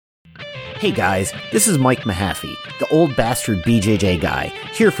Hey guys, this is Mike Mahaffey, the old bastard BJJ guy,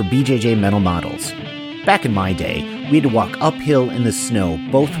 here for BJJ Mental Models. Back in my day, we had to walk uphill in the snow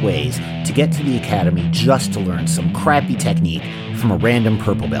both ways to get to the academy just to learn some crappy technique from a random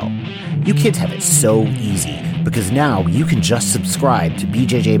purple belt. You kids have it so easy because now you can just subscribe to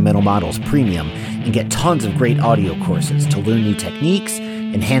BJJ Mental Models Premium and get tons of great audio courses to learn new techniques,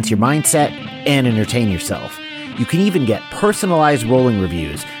 enhance your mindset, and entertain yourself. You can even get personalized rolling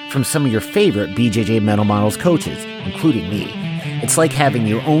reviews from some of your favorite BJJ Mental Models coaches, including me. It's like having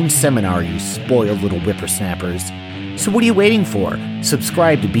your own seminar, you spoiled little whippersnappers. So what are you waiting for?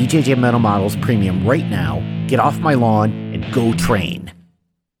 Subscribe to BJJ Mental Models Premium right now, get off my lawn, and go train.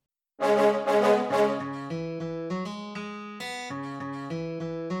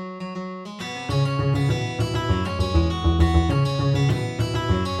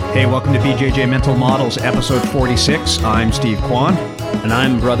 Hey, welcome to BJJ Mental Models, episode 46. I'm Steve Kwan. And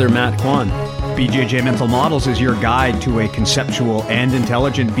I'm Brother Matt Kwan. BJJ Mental Models is your guide to a conceptual and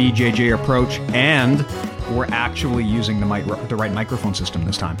intelligent BJJ approach, and we're actually using the right microphone system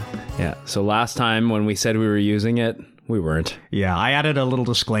this time. Yeah, so last time when we said we were using it, we weren't. Yeah, I added a little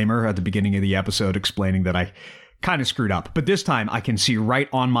disclaimer at the beginning of the episode explaining that I kind of screwed up. But this time I can see right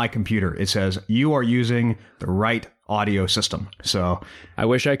on my computer, it says, you are using the right audio system. So I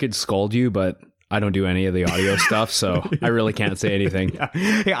wish I could scold you, but I don't do any of the audio stuff, so I really can't say anything.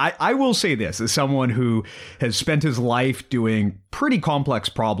 Yeah, I will say this as someone who has spent his life doing pretty complex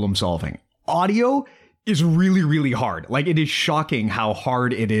problem solving. Audio is really, really hard. Like, it is shocking how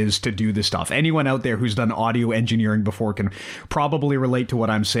hard it is to do this stuff. Anyone out there who's done audio engineering before can probably relate to what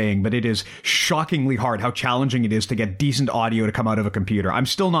I'm saying, but it is shockingly hard how challenging it is to get decent audio to come out of a computer. I'm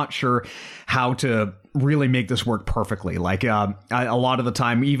still not sure how to really make this work perfectly. Like, a lot of the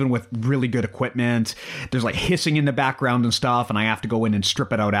time, even with really good equipment, there's like hissing in the background and stuff, and I have to go in and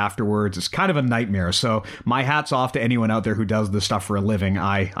strip it out afterwards. It's kind of a nightmare. So my hat's off to anyone out there who does this stuff for a living.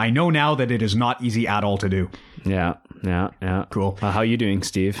 I know now that it is not easy at all to do. Yeah. Cool. How are you doing,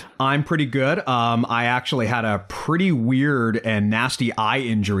 Steve? I'm pretty good. I actually had a pretty weird and nasty eye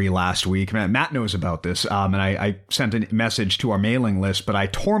injury last week. Matt knows about this, and I sent a message to our mailing list, but I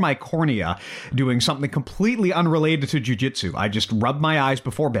tore my cornea doing something completely unrelated to jiu-jitsu. I just rubbed my eyes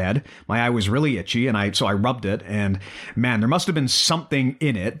before bed. My eye was really itchy, and so I rubbed it, and man, there must have been something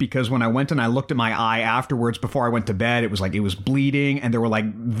in it, because when I went and I looked at my eye afterwards before I went to bed, it was bleeding, and there were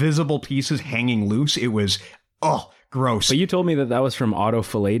like visible pieces hanging loose. It was, gross. But you told me that was from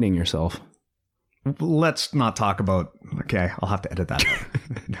auto-filleting yourself. Let's not talk about... Okay, I'll have to edit that out.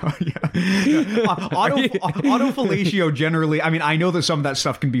 Autofellatio generally... I mean, I know that some of that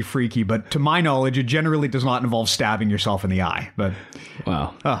stuff can be freaky, but to my knowledge, it generally does not involve stabbing yourself in the eye. But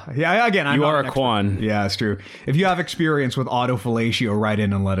wow. Yeah, again, I'm you not are an a Kwan. Yeah, it's true. If you have experience with autofellatio, write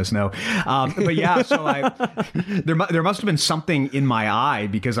in and let us know. But yeah, so there must have been something in my eye,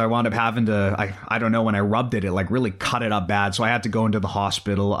 because I wound up having to... I don't know, when I rubbed it, it like really cut it up bad, so I had to go into the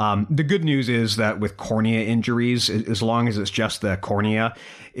hospital. The good news is that with cornea injuries, as long as it's just the cornea,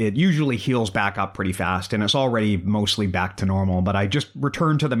 it usually heals back up pretty fast, and it's already mostly back to normal. But I just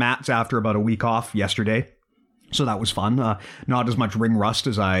returned to the mats after about a week off yesterday, so that was fun. Not as much ring rust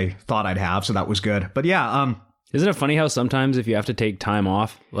as I thought I'd have, so that was good. But yeah, isn't it funny how sometimes if you have to take time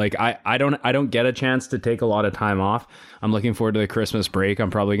off, like I don't get a chance to take a lot of time off. I'm looking forward to the Christmas break. I'm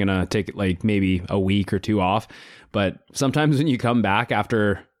probably going to take like maybe a week or two off. But sometimes when you come back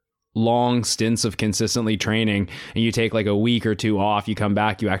after long stints of consistently training and you take like a week or two off, you come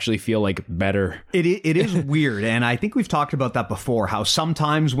back, you actually feel like better. It is weird. And I think we've talked about that before, how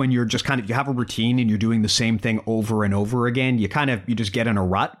sometimes when you're just you have a routine and you're doing the same thing over and over again, you just get in a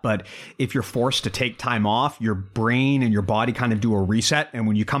rut. But if you're forced to take time off, your brain and your body kind of do a reset. And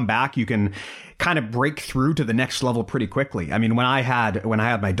when you come back, you can kind of break through to the next level pretty quickly. I mean, when I had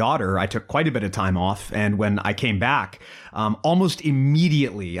my daughter, I took quite a bit of time off, and when I came back, almost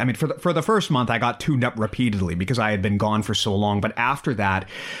immediately, I mean, for the first month, I got tuned up repeatedly because I had been gone for so long. But after that,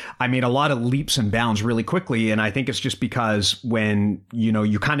 I made a lot of leaps and bounds really quickly, and I think it's just because when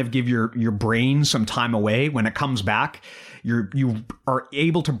you kind of give your brain some time away, when it comes back, you are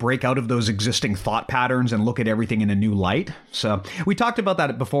able to break out of those existing thought patterns and look at everything in a new light. So we talked about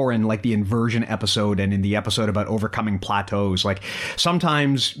that before in like the inversion episode and in the episode about overcoming plateaus. Like,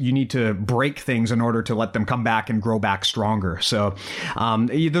 sometimes you need to break things in order to let them come back and grow back stronger. So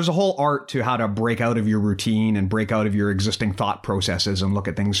there's a whole art to how to break out of your routine and break out of your existing thought processes and look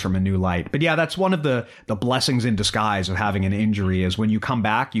at things from a new light. But yeah, that's one of the blessings in disguise of having an injury, is when you come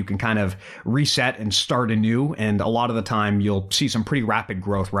back, you can kind of reset and start anew. And a lot of the time, you'll see some pretty rapid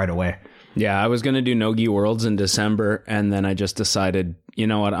growth right away. Yeah, I was going to do Nogi Worlds in December, and then I just decided, you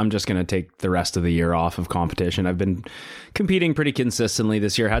know what, I'm just going to take the rest of the year off of competition. I've been competing pretty consistently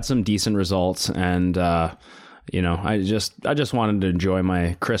this year, had some decent results, and I just wanted to enjoy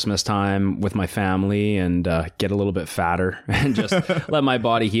my Christmas time with my family and get a little bit fatter and just let my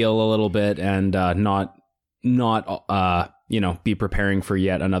body heal a little bit and not be preparing for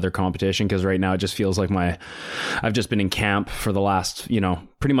yet another competition, because right now it just feels like I've just been in camp for the last,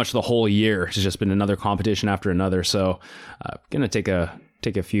 pretty much the whole year. It's just been another competition after another. So going to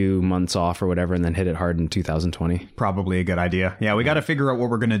take a few months off or whatever and then hit it hard in 2020. Probably a good idea. Yeah, we got to figure out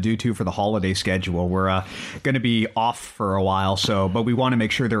what we're going to do too for the holiday schedule. We're going to be off for a while, but we want to make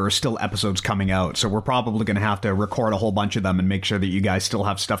sure there are still episodes coming out. So we're probably going to have to record a whole bunch of them and make sure that you guys still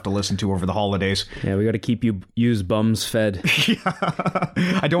have stuff to listen to over the holidays. Yeah, we got to keep you bums fed. Yeah.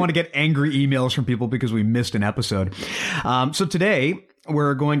 I don't want to get angry emails from people because we missed an episode. So today,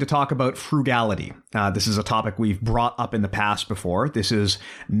 we're going to talk about frugality. This is a topic we've brought up in the past before. This is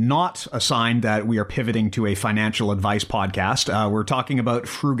not a sign that we are pivoting to a financial advice podcast. We're talking about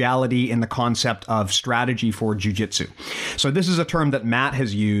frugality in the concept of strategy for jiu-jitsu. So this is a term that Matt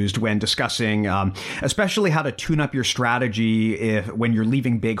has used when discussing especially how to tune up your strategy when you're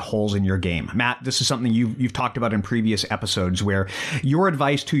leaving big holes in your game. Matt, this is something you've talked about in previous episodes, where your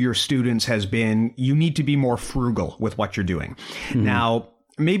advice to your students has been you need to be more frugal with what you're doing. Mm-hmm. Now,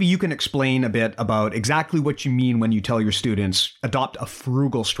 maybe you can explain a bit about exactly what you mean when you tell your students adopt a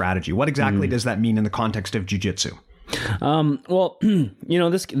frugal strategy. What exactly does that mean in the context of jiu-jitsu? Well,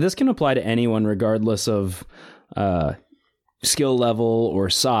 this can apply to anyone regardless of skill level or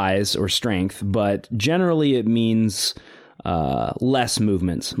size or strength, but generally it means less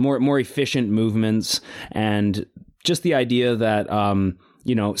movements, more efficient movements, and just the idea that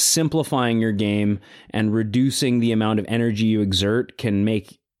simplifying your game and reducing the amount of energy you exert can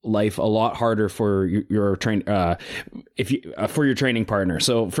make life a lot harder for your training partner.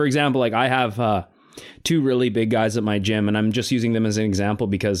 So, for example, like I have two really big guys at my gym, and I'm just using them as an example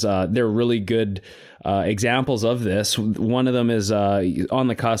because they're really good examples of this. One of them is on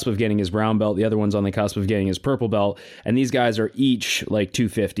the cusp of getting his brown belt. The other one's on the cusp of getting his purple belt. And these guys are each like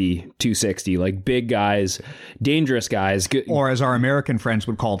 250, 260, like big guys, dangerous guys. Good. Or as our American friends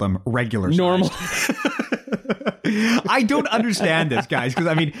would call them, regular size. Normal. I don't understand this, guys, because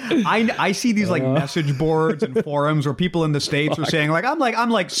I see these like message boards and forums where people in the States are saying like I'm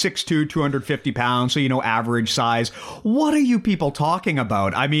 6'2", 250 pounds, so average size. What are you people talking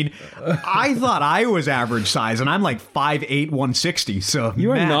about? I mean, I thought I was average size, and I'm like 5'8", 160. So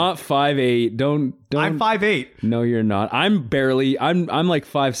you are not 5'8". Don't. I'm 5'8". No, you're not. I'm like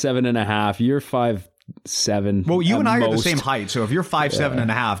 5'7" and a half. You're 5'7". Well, you and I are the same height, so if you're 5'7"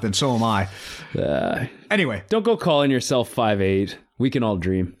 and a half, then so am I. Anyway, don't go calling yourself 5'8". We can all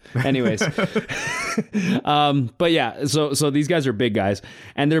dream. Anyways, but yeah, so these guys are big guys,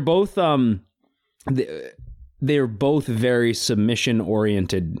 and they're both they're both very submission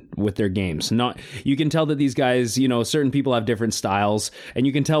oriented with their games. You can tell that these guys, certain people have different styles, and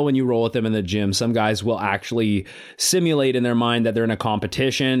you can tell when you roll with them in the gym. Some guys will actually simulate in their mind that they're in a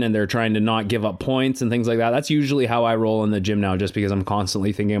competition and they're trying to not give up points and things like that. That's usually how I roll in the gym now, just because I'm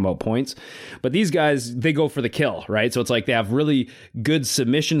constantly thinking about points. But these guys, they go for the kill, right? So it's like they have really good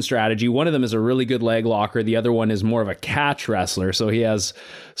submission strategy. One of them is a really good leg locker. The other one is more of a catch wrestler. So he has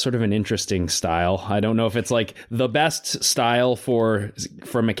sort of an interesting style. I don't know if it's like the best style for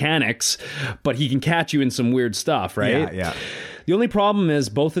mechanics, but he can catch you in some weird stuff, right? Yeah. The only problem is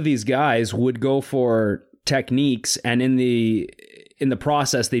both of these guys would go for techniques, and in the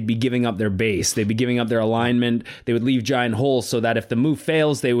process, they'd be giving up their base. They'd be giving up their alignment. They would leave giant holes so that if the move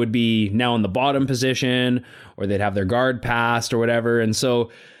fails, they would be now in the bottom position, or they'd have their guard passed or whatever. And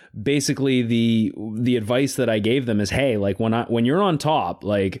so basically the advice that I gave them is, hey, like when you're on top,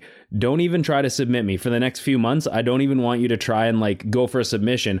 like don't even try to submit me for the next few months. I don't even want you to try and like go for a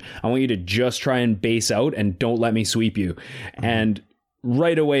submission. I want you to just try and base out and don't let me sweep you. Mm-hmm. And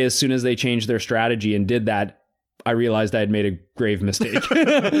right away, as soon as they changed their strategy and did that, I realized I had made a grave mistake.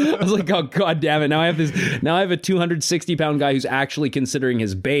 I was like, oh, God damn it. Now I have a 260-pound guy who's actually considering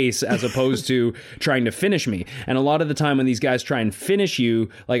his base as opposed to trying to finish me. And a lot of the time when these guys try and finish you,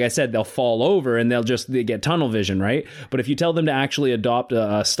 like I said, they'll fall over and they get tunnel vision, right? But if you tell them to actually adopt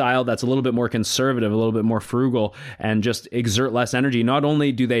a style that's a little bit more conservative, a little bit more frugal, and just exert less energy, not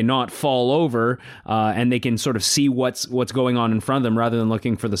only do they not fall over and they can sort of see what's going on in front of them rather than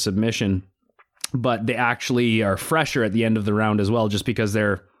looking for the submission, but they actually are fresher at the end of the round as well, just because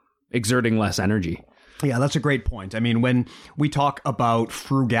they're exerting less energy. Yeah, that's a great point. I mean, when we talk about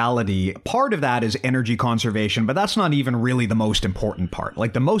frugality, part of that is energy conservation, but that's not even really the most important part.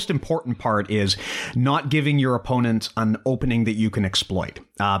 Like, the most important part is not giving your opponent an opening that you can exploit.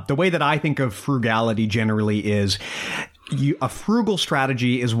 The way that I think of frugality generally is a frugal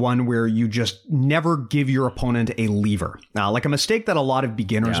strategy is one where you just never give your opponent a lever. Like a mistake that a lot of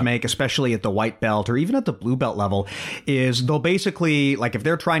beginners make, especially at the white belt or even at the blue belt level, is they'll basically, like if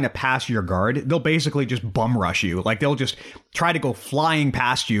they're trying to pass your guard, they'll basically just bum rush you. Like they'll just try to go flying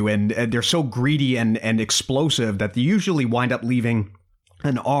past you, and they're so greedy and explosive that they usually wind up leaving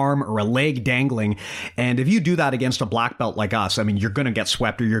an arm or a leg dangling. And if you do that against a black belt like us, I mean, you're going to get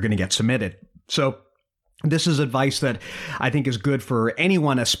swept or you're going to get submitted. So this is advice that I think is good for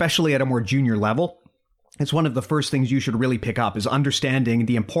anyone, especially at a more junior level. It's one of the first things you should really pick up, is understanding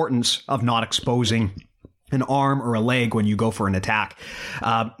the importance of not exposing an arm or a leg when you go for an attack.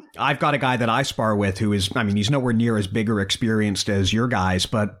 I've got a guy that I spar with who is, I mean, he's nowhere near as big or experienced as your guys,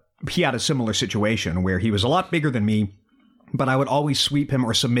 but he had a similar situation where he was a lot bigger than me, but I would always sweep him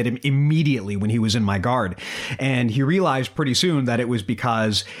or submit him immediately when he was in my guard. And he realized pretty soon that it was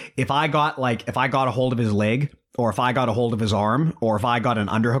because if I got a hold of his leg, or if I got a hold of his arm, or if I got an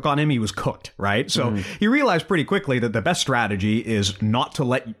underhook on him, he was cooked, right? So he realized pretty quickly that the best strategy is not to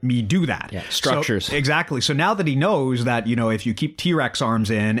let me do that. Yeah, structures. So, exactly. So now that he knows that, you know, if you keep T-Rex arms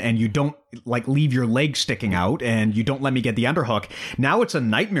in and you don't like leave your leg sticking out and you don't let me get the underhook, now it's a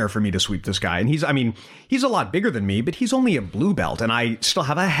nightmare for me to sweep this guy. And he's a lot bigger than me, but he's only a blue belt, and I still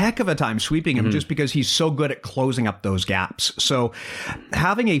have a heck of a time sweeping him just because he's so good at closing up those gaps. So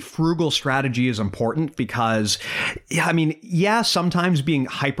having a frugal strategy is important because, sometimes being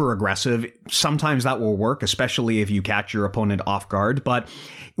hyper aggressive, sometimes that will work, especially if you catch your opponent off guard. But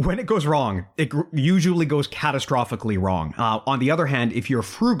when it goes wrong, it usually goes catastrophically wrong. On the other hand, if you're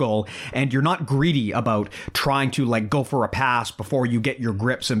frugal and you're not greedy about trying to like go for a pass before you get your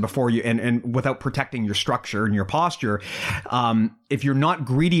grips and before you and without protecting your structure and your posture, if you're not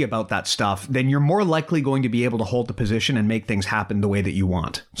greedy about that stuff, then you're more likely going to be able to hold the position and make things happen the way that you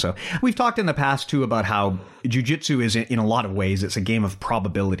want. So we've talked in the past too about how jiu-jitsu is, in a lot of ways, it's a game of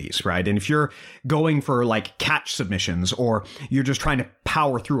probabilities, right? And if you're going for like catch submissions, or you're just trying to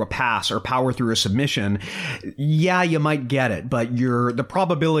power through a pass or power through a submission, yeah, you might get it, but the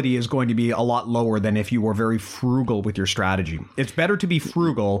probability is going to be a lot lower than if you were very frugal with your strategy. It's better to be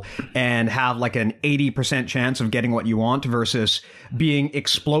frugal and have like an 80% chance of getting what you want versus being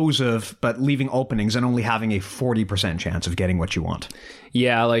explosive but leaving openings and only having a 40% chance of getting what you want.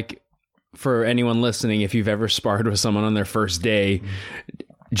 Yeah, like for anyone listening, if you've ever sparred with someone on their first day,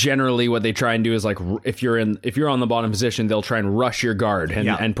 generally what they try and do is like, if you're on the bottom position, they'll try and rush your guard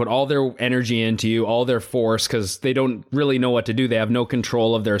and put all their energy into you, all their force, because they don't really know what to do. They have no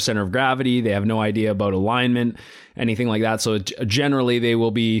control of their center of gravity. They have no idea about alignment, anything like that. So generally they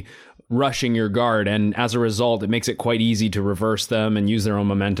will be rushing your guard, and as a result, it makes it quite easy to reverse them and use their own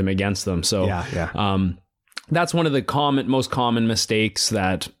momentum against them. So that's one of the most common mistakes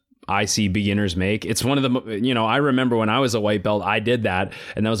that I see beginners make. It's one of the, I remember when I was a white belt, I did that,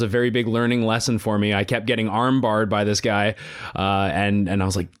 and that was a very big learning lesson for me. I kept getting arm barred by this guy, and I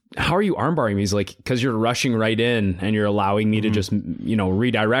was like, how are you arm barring me? He's like, because you're rushing right in and you're allowing me to just,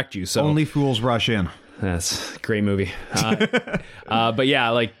 redirect you. So only fools rush in. That's a great movie. But yeah,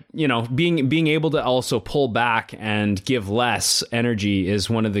 like, being able to also pull back and give less energy is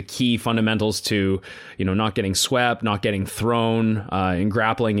one of the key fundamentals to, not getting swept, not getting thrown, in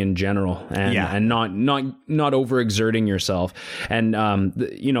grappling in general, and not overexerting yourself. And,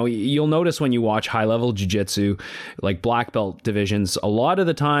 you'll notice when you watch high level jiu-jitsu, like black belt divisions, a lot of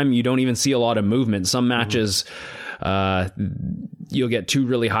the time you don't even see a lot of movement. Some matches, you'll get two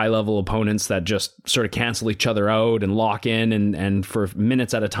really high level opponents that just sort of cancel each other out and lock in, and for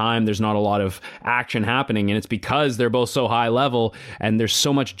minutes at a time there's not a lot of action happening, and it's because they're both so high level and there's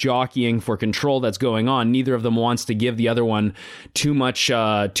so much jockeying for control that's going on. Neither of them wants to give the other one too much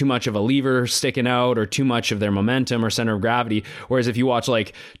of a lever sticking out or too much of their momentum or center of gravity. Whereas if you watch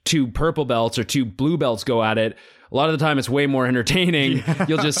like two purple belts or two blue belts go at it, a lot of the time it's way more entertaining. Yeah.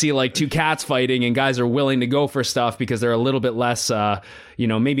 You'll just see like two cats fighting, and guys are willing to go for stuff because they're a little bit less,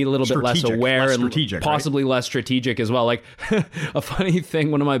 maybe a little bit less aware and possibly less strategic as well. Like a funny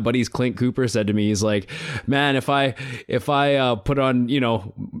thing, one of my buddies, Clint Cooper, said to me, he's like, man, if I put on,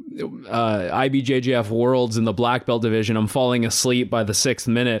 IBJJF Worlds in the black belt division, I'm falling asleep by the 6th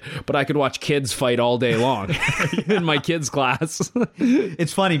minute, but I could watch kids fight all day long in my kids class.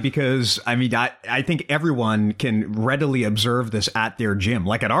 It's funny because, I think everyone can can readily observe this at their gym.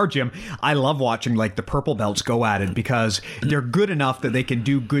 Like at our gym, I love watching like the purple belts go at it because they're good enough that they can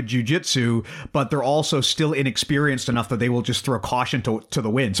do good jiu-jitsu, but they're also still inexperienced enough that they will just throw caution to the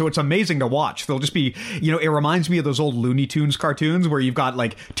wind. So it's amazing to watch. They'll just be, you know, it reminds me of those old Looney Tunes cartoons where you've got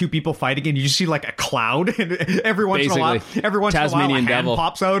like two people fighting and you just see like a cloud and every once in a while a hand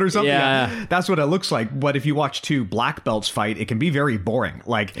pops out or something. Yeah. That's what it looks like. But if you watch two black belts fight, it can be very boring.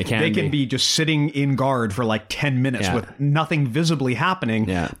 Like they can be just sitting in guard for like 10 minutes with nothing visibly happening.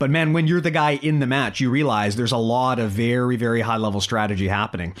 Yeah. But man, when you're the guy in the match, you realize there's a lot of very, very high level strategy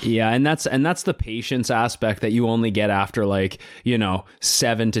happening. Yeah. And that's the patience aspect that you only get after like, you know,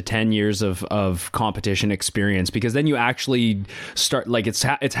 7 to 10 years of competition experience, because then you actually start like it's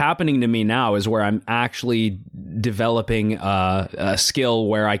happening to me now is where I'm actually developing a skill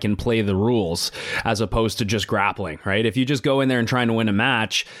where I can play the rules as opposed to just grappling, right? If you just go in there and trying to win a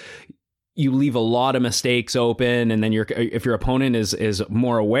match, you leave a lot of mistakes open, and then if your opponent is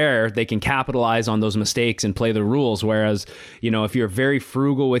more aware, they can capitalize on those mistakes and play the rules. Whereas, you know, if you're very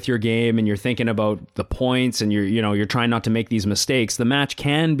frugal with your game and you're thinking about the points and you're trying not to make these mistakes, the match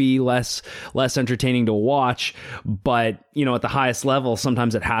can be less entertaining to watch. But, you know, at the highest level,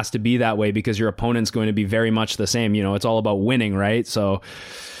 sometimes it has to be that way because your opponent's going to be very much the same. You know, it's all about winning, right? So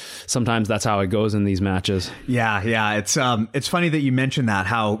sometimes that's how it goes in these matches. Yeah. It's funny that you mentioned that,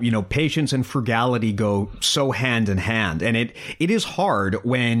 how, you know, patience and frugality go so hand in hand. And it is hard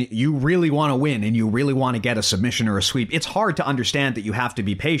when you really want to win and you really want to get a submission or a sweep. It's hard to understand that you have to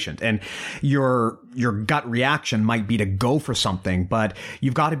be patient, and your gut reaction might be to go for something, but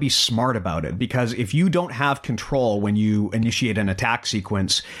you've got to be smart about it, because if you don't have control when you initiate an attack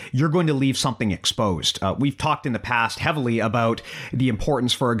sequence, you're going to leave something exposed. We've talked in the past heavily about the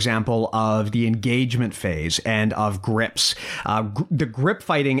importance, for example, of the engagement phase and of grips. The grip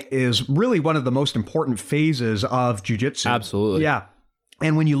fighting is really one of the most important phases of jiu-jitsu. Absolutely. Yeah.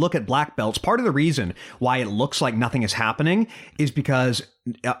 And when you look at black belts, part of the reason why it looks like nothing is happening is because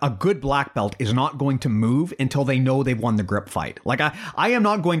a good black belt is not going to move until they know they've won the grip fight. Like I am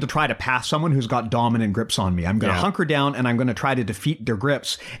not going to try to pass someone who's got dominant grips on me. I'm going to hunker down and I'm going to try to defeat their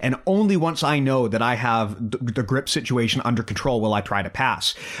grips. And only once I know that I have the grip situation under control will I try to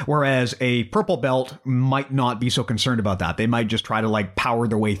pass. Whereas a purple belt might not be so concerned about that. They might just try to like power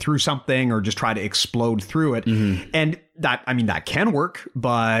their way through something or just try to explode through it. Mm-hmm. And that can work,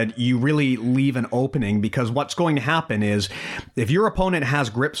 but you really leave an opening, because what's going to happen is if your opponent has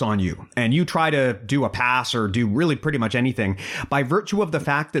grips on you and you try to do a pass or do really pretty much anything, by virtue of the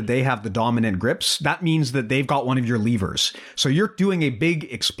fact that they have the dominant grips, that means that they've got one of your levers. So you're doing a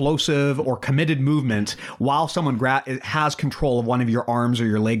big explosive or committed movement while someone has control of one of your arms or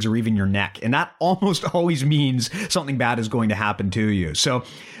your legs or even your neck. And that almost always means something bad is going to happen to you. So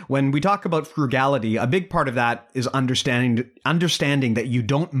when we talk about frugality, a big part of that is understanding that you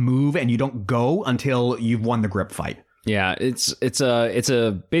don't move and you don't go until you've won the grip fight. Yeah, it's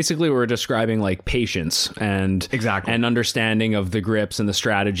basically we're describing like patience and understanding of the grips and the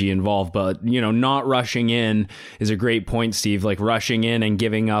strategy involved. But, you know, not rushing in is a great point, Steve. Like rushing in and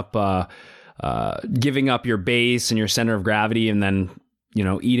giving up your base and your center of gravity, and then, you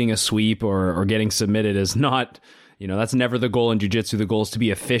know, eating a sweep or getting submitted is not. You know, that's never the goal in jiu-jitsu. The goal is to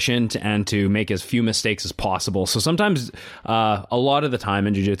be efficient and to make as few mistakes as possible. So sometimes, a lot of the time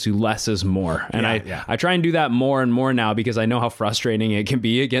in jiu-jitsu, less is more. And I try and do that more and more now, because I know how frustrating it can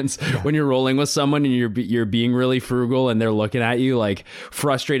be when you're rolling with someone and you're being really frugal and they're looking at you like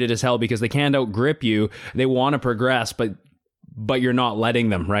frustrated as hell because they can't outgrip you. They want to progress, but you're not letting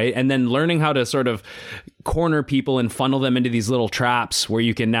them, right? And then learning how to sort of corner people and funnel them into these little traps where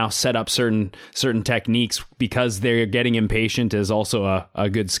you can now set up certain techniques because they're getting impatient is also a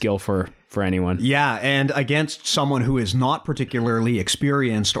good skill for anyone. Yeah, and against someone who is not particularly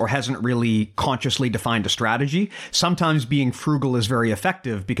experienced or hasn't really consciously defined a strategy, sometimes being frugal is very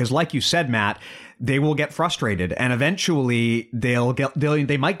effective, because like you said, Matt, they will get frustrated and eventually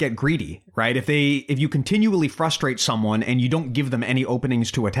they might get greedy, right? If you continually frustrate someone and you don't give them any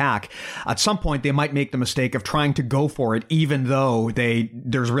openings to attack, at some point they might make the mistake of trying to go for it even though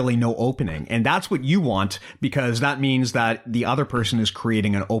there's really no opening. And that's what you want, because that means that the other person is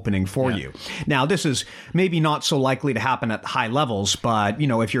creating an opening for you. Now, this is maybe not so likely to happen at high levels, but, you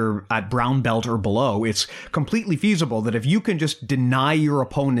know, if you're at brown belt or below, it's completely feasible that if you can just deny your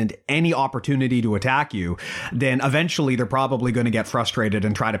opponent any opportunity to attack you, then eventually they're probably going to get frustrated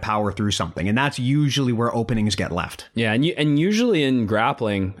and try to power through something. And that's usually where openings get left. Yeah. And usually in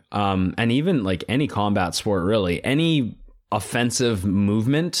grappling, and even like any combat sport, really, any offensive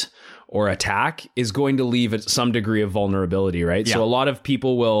movement or attack is going to leave some degree of vulnerability, right? Yeah. So a lot of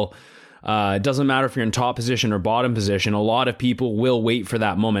people will it doesn't matter if you're in top position or bottom position, a lot of people will wait for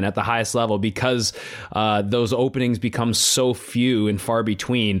that moment at the highest level because those openings become so few and far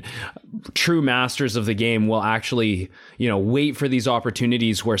between. True masters of the game will actually, wait for these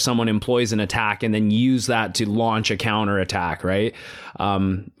opportunities where someone employs an attack and then use that to launch a counter attack, right?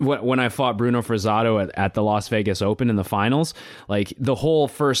 When I fought Bruno Frazado at the Las Vegas Open in the finals, like the whole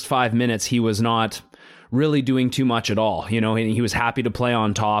first 5 minutes, he was not really doing too much at all, and he was happy to play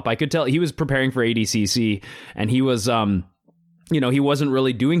on top. I could tell he was preparing for ADCC, and he was, he wasn't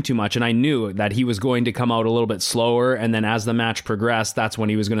really doing too much, and I knew that he was going to come out a little bit slower, and then as the match progressed, that's when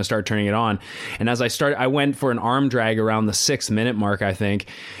he was going to start turning it on. And as I went for an arm drag around the 6 minute mark, I think,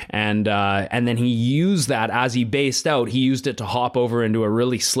 and then he used that as he based out, he used it to hop over into a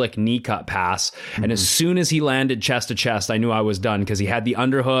really slick knee cut pass, and as soon as he landed chest to chest, I knew I was done, because he had the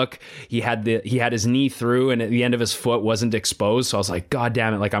underhook, he had his knee through, and at the end of his foot wasn't exposed, so I was like, God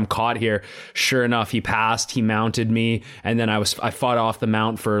damn it, like I'm caught here. Sure enough, he passed, he mounted me, and then I fought off the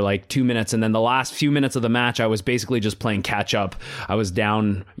mount for like 2 minutes, and then the last few minutes of the match, I was basically just playing catch up. I was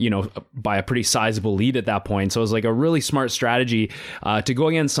down, by a pretty sizable lead at that point. So it was like a really smart strategy to go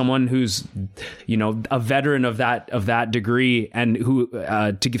against someone who's, a veteran of that degree, and who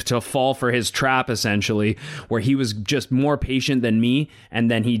to fall for his trap, essentially, where he was just more patient than me, and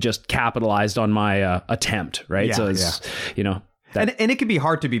then he just capitalized on my attempt, right? Yeah, so it's, And it can be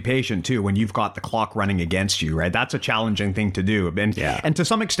hard to be patient too when you've got the clock running against you, right? That's a challenging thing to do. And to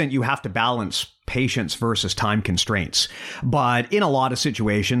some extent, you have to balance patience versus time constraints. But in a lot of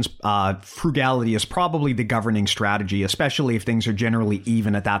situations, frugality is probably the governing strategy, especially if things are generally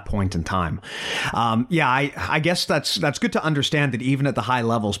even at that point in time. I guess that's good to understand that even at the high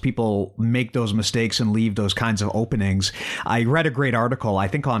levels, people make those mistakes and leave those kinds of openings. I read a great article, I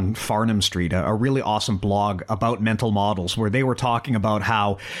think on Farnham Street, a really awesome blog about mental models, where they were talking about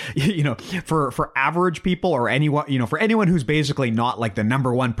how, for average people, or anyone, for anyone who's basically not like the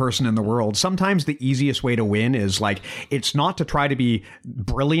number one person in the world, sometimes the easiest way to win is like, it's not to try to be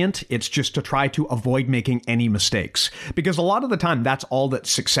brilliant, it's just to try to avoid making any mistakes. Because a lot of the time, that's all that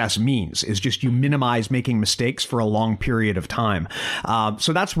success means, is just you minimize making mistakes for a long period of time.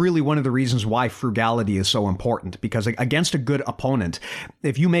 So that's really one of the reasons why frugality is so important, because against a good opponent,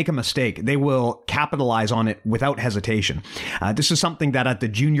 if you make a mistake, they will capitalize on it without hesitation. This is something that at the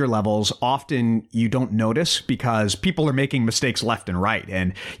junior levels, often you don't notice, because people are making mistakes left and right.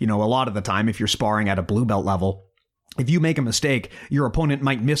 And, a lot of the time, if you're sparring at a blue belt level, if you make a mistake, your opponent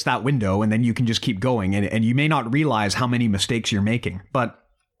might miss that window, and then you can just keep going, and you may not realize how many mistakes you're making. But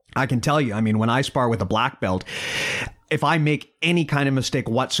I can tell you, when I spar with a black belt, if I make any kind of mistake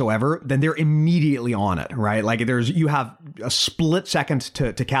whatsoever, then they're immediately on it, right? Like you have a split second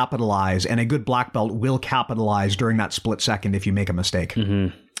to capitalize, and a good black belt will capitalize during that split second if you make a mistake.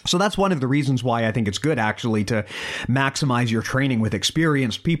 Mm-hmm. So that's one of the reasons why I think it's good, actually, to maximize your training with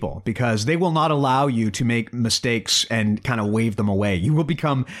experienced people, because they will not allow you to make mistakes and kind of wave them away. You will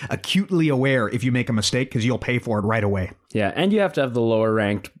become acutely aware if you make a mistake, because you'll pay for it right away. Yeah, and you have to have the lower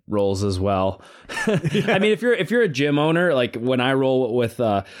ranked roles as well. If you're a gym owner, like when I roll with,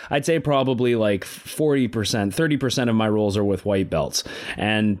 I'd say probably like 40%, 30% of my rolls are with white belts.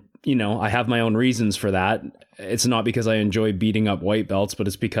 And I have my own reasons for that. It's not because I enjoy beating up white belts, but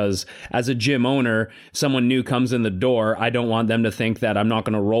it's because as a gym owner, someone new comes in the door, I don't want them to think that I'm not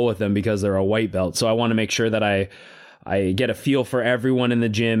going to roll with them because they're a white belt. So I want to make sure that I get a feel for everyone in the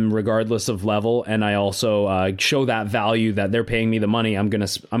gym, regardless of level, and I also show that value that they're paying me the money. I'm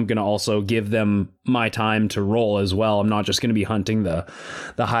gonna also give them my time to roll as well. I'm not just gonna be hunting the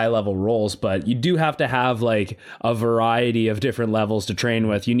high level rolls, but you do have to have like a variety of different levels to train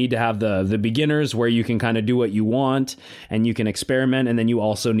with. You need to have the beginners where you can kind of do what you want and you can experiment, and then you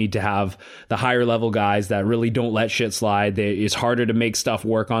also need to have the higher level guys that really don't let shit slide. It's harder to make stuff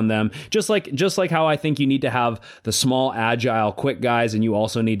work on them. Just like how I think you need to have the small, agile, quick guys, and you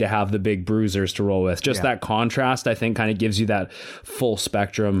also need to have the big bruisers to roll with. That contrast, I think, kind of gives you that full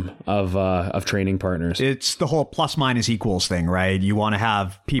spectrum of training partners. It's the whole plus minus equals thing, right? You want to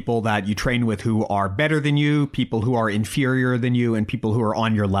have people that you train with who are better than you, people who are inferior than you, and people who are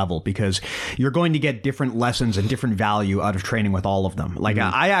on your level, because you're going to get different lessons and different value out of training with all of them. Like,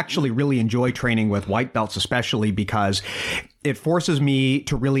 I actually really enjoy training with white belts, especially because it forces me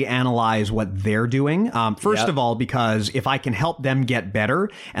to really analyze what they're doing. First of all, because if I can help them get better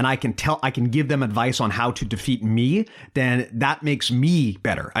and I can give them advice on how to defeat me, then that makes me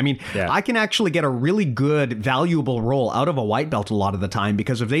better. I can actually get a really good, valuable roll out of a white belt a lot of the time,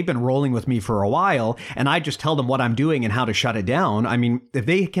 because if they've been rolling with me for a while and I just tell them what I'm doing and how to shut it down, if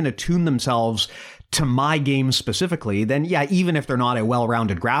they can attune themselves to my game specifically, then yeah, even if they're not a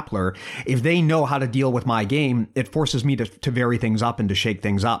well-rounded grappler, if they know how to deal with my game, it forces me to vary things up and to shake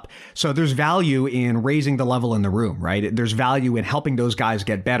things up. So there's value in raising the level in the room, right? There's value in helping those guys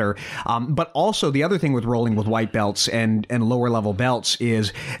get better. But also the other thing with rolling with white belts and lower level belts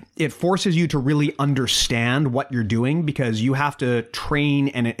is it forces you to really understand what you're doing, because you have to train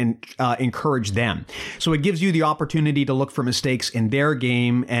and encourage them. So it gives you the opportunity to look for mistakes in their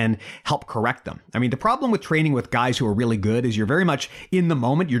game and help correct them. I mean, the problem with training with guys who are really good is you're very much in the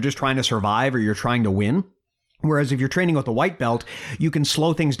moment. You're just trying to survive, or you're trying to win. Whereas if you're training with a white belt, you can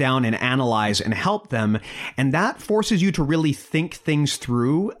slow things down and analyze and help them. And that forces you to really think things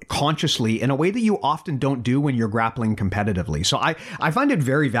through consciously in a way that you often don't do when you're grappling competitively. So I find it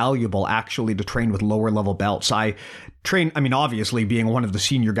very valuable actually to train with lower level belts. I mean, obviously being one of the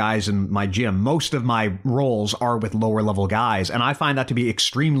senior guys in my gym, most of my roles are with lower level guys. And I find that to be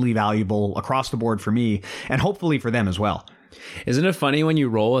extremely valuable across the board for me, and hopefully for them as well. Isn't it funny when you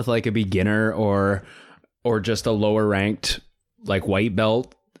roll with like a beginner or just a lower ranked like white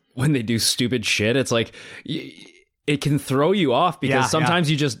belt, when they do stupid shit? It's like it can throw you off, because sometimes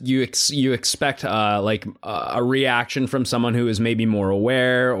you expect like a reaction from someone who is maybe more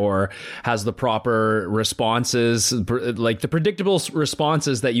aware or has the proper responses, like the predictable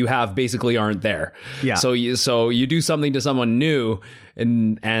responses that you have basically aren't there. Yeah. So you do something to someone new,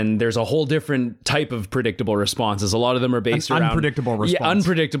 and there's a whole different type of predictable responses. A lot of them are based around unpredictable response. Yeah,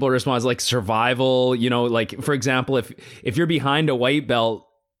 unpredictable response, like survival. You know, like for example, if you're behind a white belt,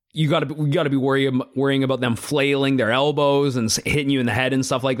 you got to be worrying about them flailing their elbows and hitting you in the head and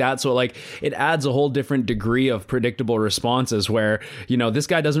stuff like that. So like it adds a whole different degree of predictable responses where, you know, this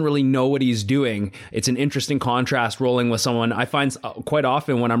guy doesn't really know what he's doing. It's an interesting contrast rolling with someone. I find quite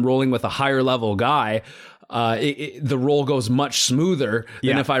often when I'm rolling with a higher level guy, the roll goes much smoother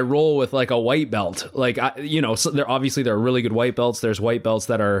than if I roll with like a white belt. Like, so there are really good white belts. There's white belts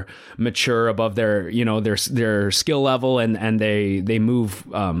that are mature above their, their skill level, and they move,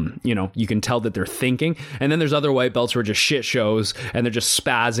 you can tell that they're thinking. And then there's other white belts who are just shit shows and they're just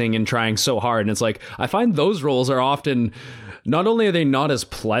spazzing and trying so hard. And it's like, I find those rolls are often, not only are they not as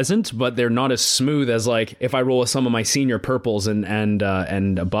pleasant, but they're not as smooth as like if I roll with some of my senior purples and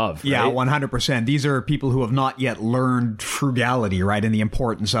above. Right? Yeah, 100%. These are people who have not yet learned frugality, right, and the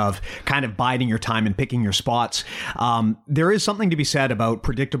importance of kind of biding your time and picking your spots. There is something to be said about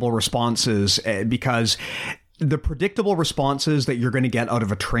predictable responses, because the predictable responses that you're going to get out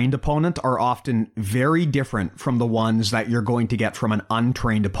of a trained opponent are often very different from the ones that you're going to get from an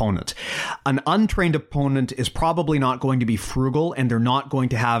untrained opponent. An untrained opponent is probably not going to be frugal, and they're not going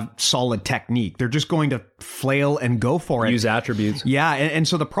to have solid technique. They're just going to flail and go for it. Use attributes. Yeah. And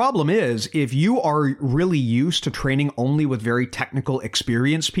so the problem is, if you are really used to training only with very technical,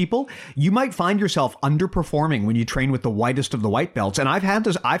 experienced people, you might find yourself underperforming when you train with the whitest of the white belts. And I've had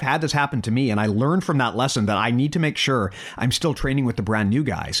this happen to me, and I learned from that lesson that I need to make sure I'm still training with the brand new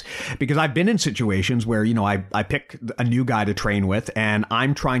guys, because I've been in situations where, I pick a new guy to train with and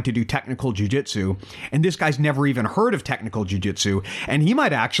I'm trying to do technical jiu-jitsu, and this guy's never even heard of technical jiu-jitsu, and he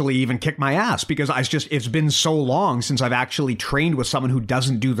might actually even kick my ass because it's been so long since I've actually trained with someone who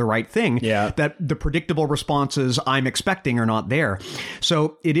doesn't do the right thing that the predictable responses I'm expecting are not there.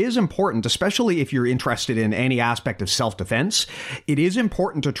 So it is important, especially if you're interested in any aspect of self-defense, it is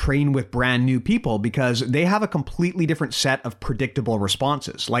important to train with brand new people, because they have a completely different set of predictable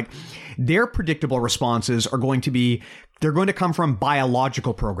responses. Like, their predictable responses are going to come from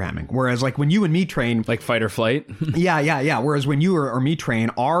biological programming. Whereas like when you and me train, like fight or flight. Yeah. Whereas when you or me train,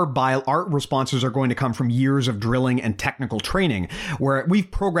 our responses are going to come from years of drilling and technical training, where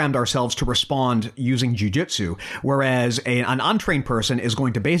we've programmed ourselves to respond using jiu-jitsu. Whereas an untrained person is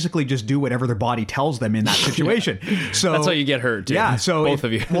going to basically just do whatever their body tells them in that situation. So that's how you get hurt, too. Yeah. So both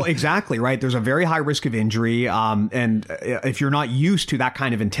of you. Well, exactly, right. There's a very high risk of injury. And if you're not used to that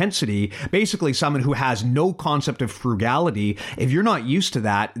kind of intensity, basically someone who has no concept of frugality, if you're not used to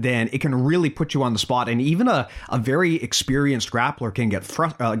that, then it can really put you on the spot. And even a very experienced grappler can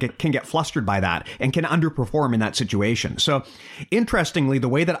get flustered by that and can underperform in that situation. So interestingly, the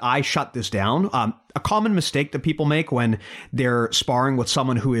way that I shut this down, a common mistake that people make when they're sparring with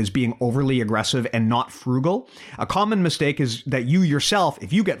someone who is being overly aggressive and not frugal, a common mistake is that you yourself,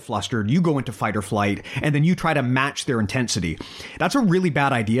 if you get flustered, you go into fight or flight, and then you try to match their intensity. That's a really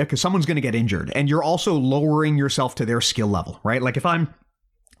bad idea, because someone's going to get injured, and you're also lowering yourself to their skill level, right? Like if I'm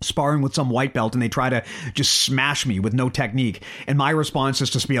sparring with some white belt and they try to just smash me with no technique. And my response is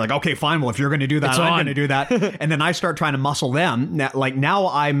just to be like, okay, fine. Well, if you're going to do that, I'm going to do that. And then I start trying to muscle them. Now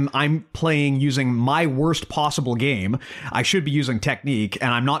I'm playing using my worst possible game. I should be using technique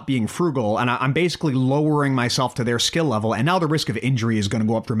and I'm not being frugal. And I'm basically lowering myself to their skill level. And now the risk of injury is going to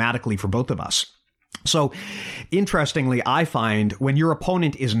go up dramatically for both of us. So, interestingly, I find when your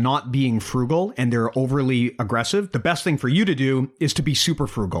opponent is not being frugal and they're overly aggressive, the best thing for you to do is to be super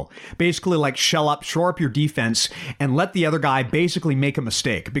frugal. Basically, like shore up your defense and let the other guy basically make a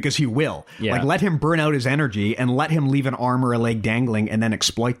mistake, because he will. Yeah. Like, let him burn out his energy and let him leave an arm or a leg dangling and then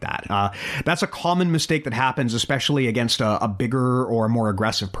exploit that. That's a common mistake that happens, especially against a bigger or a more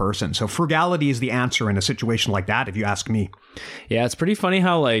aggressive person. So frugality is the answer in a situation like that, if you ask me. Yeah, it's pretty funny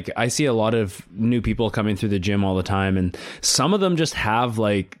how, like, I see a lot of new people coming through the gym all the time, and some of them just have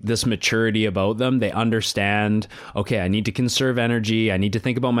like this maturity about them. They understand, okay, I need to conserve energy, I need to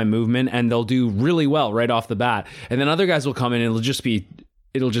think about my movement, and they'll do really well right off the bat. And then other guys will come in and it'll just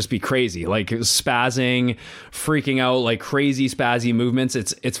be crazy, like spazzing, freaking out, like crazy spazzy movements.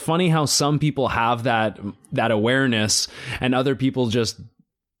 It's funny how some people have that awareness and other people just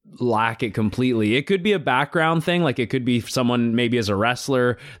lack it completely. It could be a background thing, like it could be someone maybe as a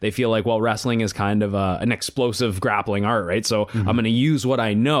wrestler, they feel like, well, wrestling is kind of an explosive grappling art, right? So I'm going to use what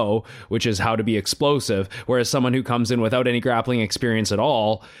I know, which is how to be explosive, whereas someone who comes in without any grappling experience at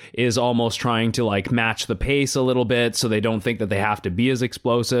all is almost trying to like match the pace a little bit so they don't think that they have to be as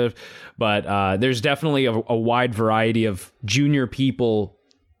explosive. But there's definitely a wide variety of junior people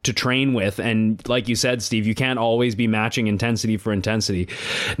to train with. And like you said, Steve, you can't always be matching intensity for intensity.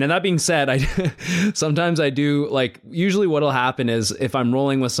 Now, that being said, sometimes I do, like, usually what'll happen is if I'm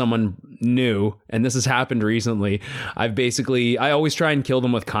rolling with someone new, and this has happened recently, I always try and kill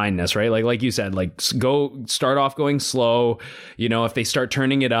them with kindness, right? Like you said, like start off going slow, if they start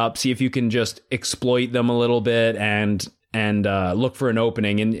turning it up, see if you can just exploit them a little bit and look for an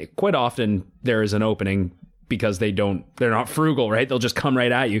opening. And quite often there is an opening, because they're not frugal, right? They'll just come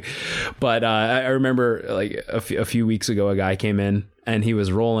right at you. But I remember like a few weeks ago, a guy came in and he was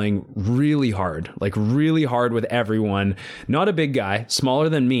rolling really hard with everyone. Not a big guy, smaller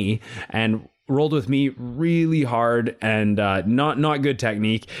than me, and rolled with me really hard and not good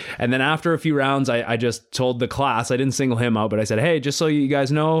technique. And then after a few rounds, I just told the class, I didn't single him out, but I said, hey, just so you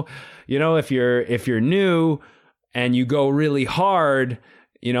guys know, if you're new and you go really hard,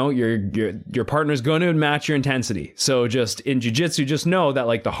 your partner's going to match your intensity. So just in jiu-jitsu, just know that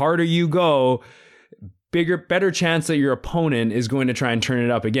like the harder you go, better chance that your opponent is going to try and turn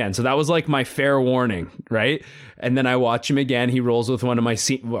it up again. So that was like my fair warning, right? And then I watch him again. He rolls with one of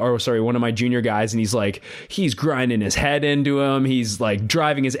my junior guys, and he's grinding his head into him. He's like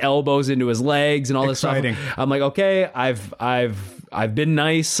driving his elbows into his legs and all this stuff. I'm like, okay, I've been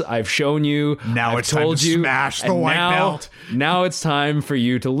nice. I've shown you. Now it's time to smash the white belt. Now it's time for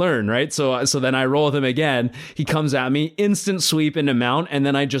you to learn, right? So then I roll with him again. He comes at me, instant sweep into mount, and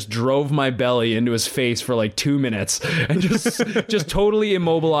then I just drove my belly into his face for like 2 minutes and just totally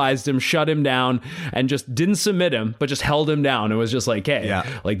immobilized him, shut him down, and just didn't submit him, but just held him down. It was just like, hey,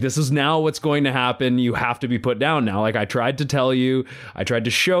 like this is now what's going to happen. You have to be put down now. Like I tried to tell you, I tried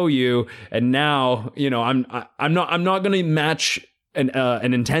to show you, and now I'm not going to match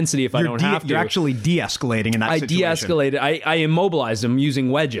an intensity if I don't have to. You're actually de-escalating in that situation. I de-escalated. I immobilized him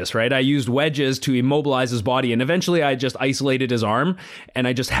using wedges, right? I used wedges to immobilize his body, and eventually I just isolated his arm, and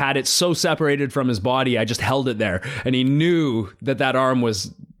I just had it so separated from his body, I just held it there, and he knew that arm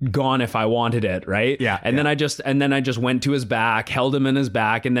was gone if I wanted it, right? Yeah. Then I just went to his back, held him in his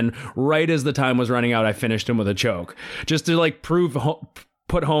back, and then right as the time was running out, I finished him with a choke, just to like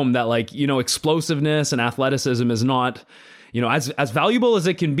put home that like explosiveness and athleticism is not, as valuable as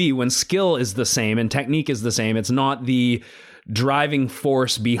it can be when skill is the same and technique is the same. It's not the driving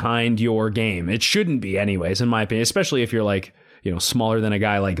force behind your game. It shouldn't be anyways, in my opinion, especially if you're like, smaller than a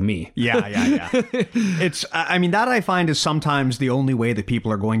guy like me. Yeah. That I find is sometimes the only way that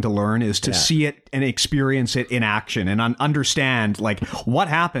people are going to learn is to see it and experience it in action and understand like what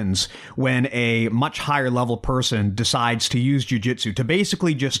happens when a much higher level person decides to use jiu-jitsu to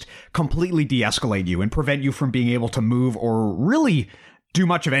basically just completely de-escalate you and prevent you from being able to move or really do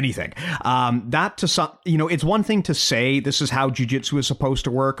much of anything. It's one thing to say this is how jiu-jitsu is supposed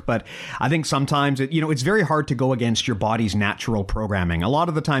to work, but I think sometimes it's very hard to go against your body's natural programming. A lot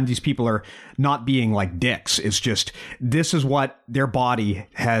of the time these people are not being like dicks. It's just, this is what their body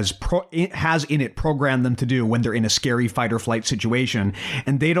has in it programmed them to do when they're in a scary fight or flight situation,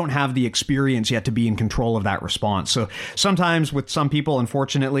 and they don't have the experience yet to be in control of that response. So sometimes with some people,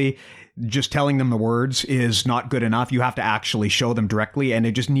 unfortunately, just telling them the words is not good enough. You have to actually show them directly, and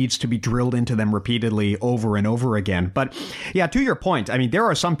it just needs to be drilled into them repeatedly over and over again. But yeah, to your point, I mean, there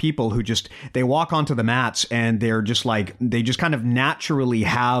are some people who just, they walk onto the mats and they're just like, they just kind of naturally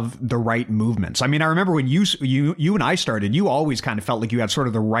have the right movements. I mean, I remember when you and I started, you always kind of felt like you had sort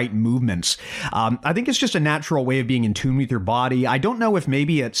of the right movements. I think it's just a natural way of being in tune with your body. I don't know if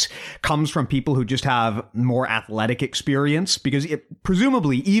maybe it's comes from people who just have more athletic experience, because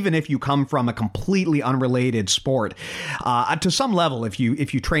presumably, even if you come from a completely unrelated sport, to some level, if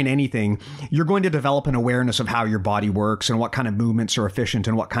you train anything, you're going to develop an awareness of how your body works and what kind of movements are efficient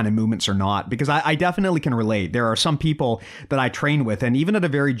and what kind of movements are not. Because I definitely can relate. There are some people that I train with, and even at a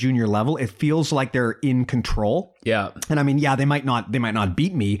very junior level, it feels like they're in control. Yeah. And I mean, yeah, they might not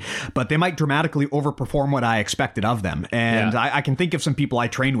beat me, but they might dramatically overperform what I expected of them. And I can think of some people I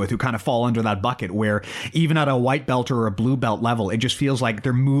train with who kind of fall under that bucket, where even at a white belt or a blue belt level, it just feels like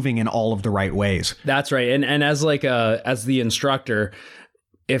they're moving in all of the right ways. That's right. And as like as the instructor,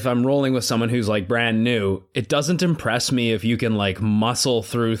 if I'm rolling with someone who's like brand new, it doesn't impress me if you can like muscle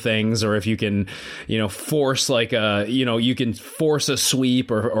through things, or if you can, force like you can force a sweep,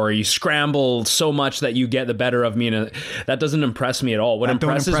 or you scramble so much that you get the better of me. And that doesn't impress me at all. What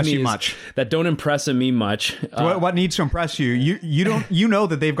impresses me is much. That don't impress me much. What needs to impress you? You don't,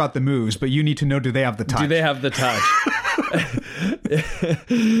 that they've got the moves, but you need to know, do they have the touch? Do they have the touch?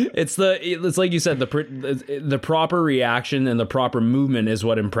 It's like you said, the proper reaction and the proper movement is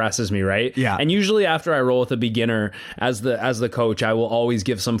what impresses me, right? Yeah. And usually after I roll with a beginner, as the coach, I will always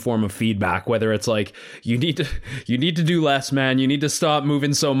give some form of feedback, whether it's like, you need to do less, man, you need to stop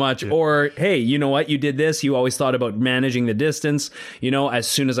moving so much, or hey, you know what, you did this, you always thought about managing the distance, as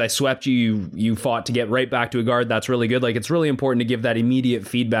soon as I swept you fought to get right back to a guard. That's really good. Like, it's really important to give that immediate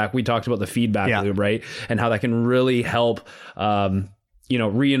feedback. We talked about the feedback loop, right? And how that can really help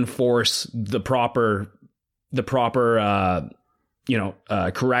reinforce the proper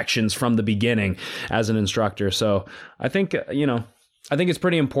corrections from the beginning as an instructor. So I think it's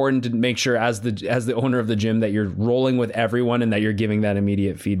pretty important to make sure as the owner of the gym that you're rolling with everyone and that you're giving that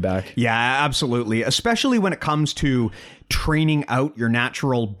immediate feedback. Yeah, absolutely. Especially when it comes to training out your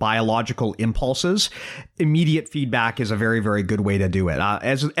natural biological impulses. Immediate feedback is a very, very good way to do it.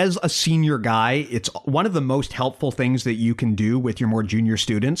 As a senior guy, it's one of the most helpful things that you can do with your more junior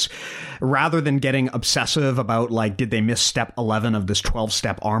students, rather than getting obsessive about like, did they miss step 11 of this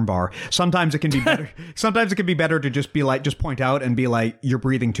 12-step armbar? Sometimes it can be better. Sometimes it can be better to just be like, just point out and be like, you're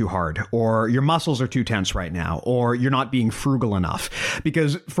breathing too hard, or your muscles are too tense right now, or you're not being frugal enough.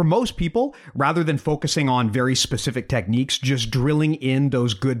 Because for most people, rather than focusing on very specific techniques, just drilling in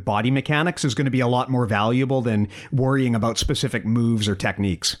those good body mechanics is going to be a lot more valuable than worrying about specific moves or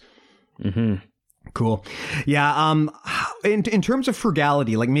techniques. Mm-hmm. Cool. Yeah. In terms of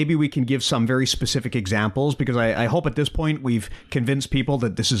frugality, like maybe we can give some very specific examples, because I hope at this point we've convinced people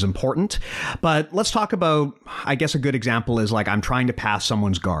that this is important. But let's talk about, I guess a good example is like, I'm trying to pass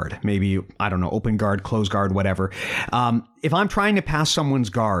someone's guard. Maybe, I don't know, open guard, close guard, whatever. If I'm trying to pass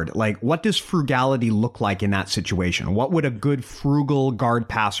someone's guard, like what does frugality look like in that situation? What would a good frugal guard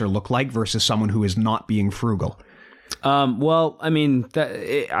passer look like versus someone who is not being frugal? Well, I mean,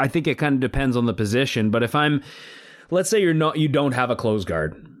 I think it kind of depends on the position, but let's say you don't have a close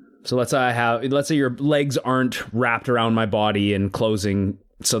guard. So let's say your legs aren't wrapped around my body and closing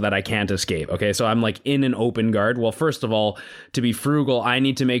so that I can't escape. Okay. So I'm like in an open guard. Well, first of all, to be frugal, I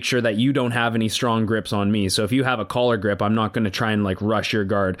need to make sure that you don't have any strong grips on me. So if you have a collar grip, I'm not going to try and like rush your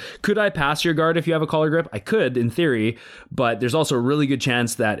guard. Could I pass your guard if you have a collar grip? I could in theory, but there's also a really good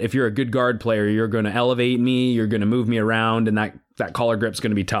chance that if you're a good guard player, you're going to elevate me, you're going to move me around, and that collar grip's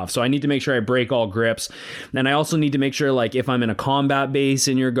going to be tough. So I need to make sure I break all grips. And I also need to make sure, like, if I'm in a combat base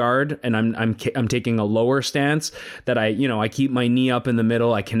in your guard and I'm taking a lower stance, that I keep my knee up in the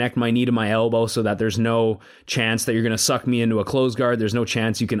middle. I connect my knee to my elbow so that there's no chance that you're going to suck me into a closed guard. There's no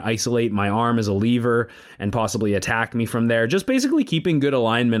chance you can isolate my arm as a lever and possibly attack me from there. Just basically keeping good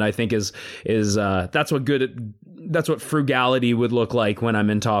alignment, I think is that's what frugality would look like when I'm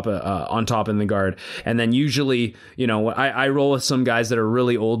on top in the guard. And then usually, I roll with some guys that are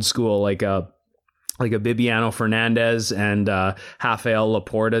really old school, like a Bibiano Fernandez and Rafael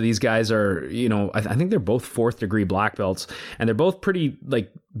Laporta. These guys are, I think they're both 4th degree black belts, and they're both pretty,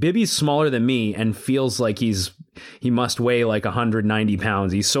 like, Bibby's smaller than me and feels like he's he must weigh like 190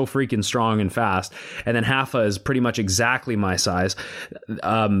 pounds. He's so freaking strong and fast. And then Hafa is pretty much exactly my size.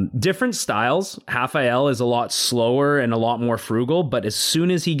 Different styles. Hafael is a lot slower and a lot more frugal, but as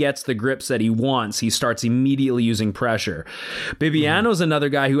soon as he gets the grips that he wants, he starts immediately using pressure. Bibiano's another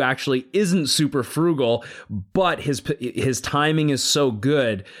guy who actually isn't super frugal, but his timing is so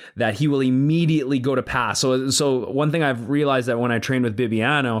good that he will immediately go to pass. So one thing I've realized that when I train with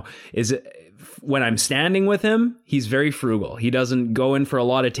Bibiano is when I'm standing with him, he's very frugal. He doesn't go in for a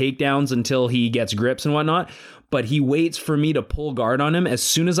lot of takedowns until he gets grips and whatnot, but he waits for me to pull guard on him. As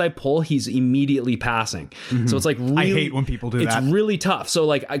soon as I pull, he's immediately passing. So it's like really, I hate when people do that. It's really tough. So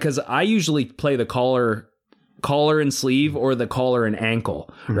like, because I usually play the collar and sleeve or the collar and ankle,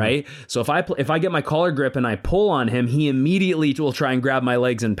 right? So if I get my collar grip and I pull on him, he immediately will try and grab my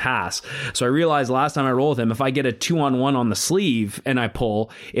legs and pass. So I realized last time I rolled with him, if I get a 2-on-1 on the sleeve and I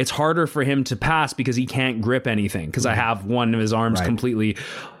pull, it's harder for him to pass because he can't grip anything because I have one of his arms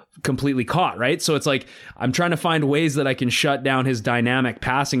completely caught, right? So it's like I'm trying to find ways that I can shut down his dynamic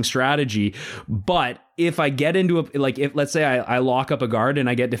passing strategy. But if I get into if let's say I lock up a guard and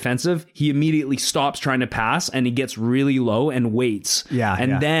I get defensive, he immediately stops trying to pass and he gets really low and waits.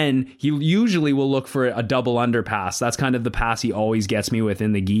 Then he usually will look for a double underpass. That's kind of the pass he always gets me with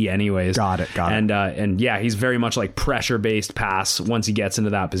in the gi anyways. Got it. And yeah, he's very much like pressure based pass once he gets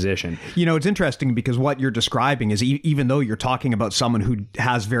into that position. You know, it's interesting because what you're describing is even though you're talking about someone who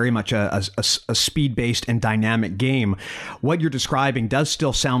has very much a speed based and dynamic game, what you're describing does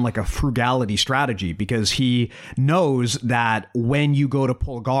still sound like a frugality strategy, because he knows that when you go to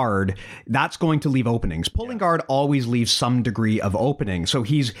pull guard, that's going to leave openings. Pulling guard always leaves some degree of opening. So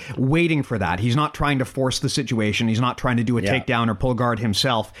he's waiting for that. He's not trying to force the situation. He's not trying to do a takedown or pull guard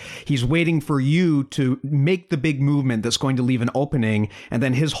himself. He's waiting for you to make the big movement that's going to leave an opening, and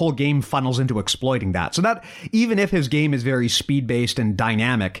then his whole game funnels into exploiting that. So that even if his game is very speed-based and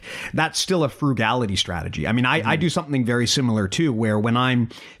dynamic, that's still a frugality strategy. I mean, I do something very similar too, where when I'm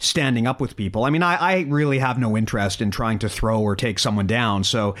standing up with people, I mean, I really have no interest in trying to throw or take someone down.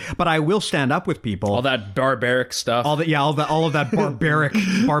 So, but I will stand up with people. All that barbaric stuff. All of that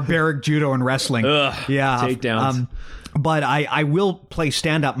barbaric judo and wrestling. Takedowns. But I will play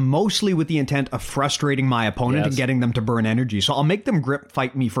stand-up mostly with the intent of frustrating my opponent and getting them to burn energy. So I'll make them grip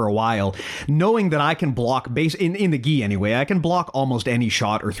fight me for a while, knowing that I can block, in the gi anyway, I can block almost any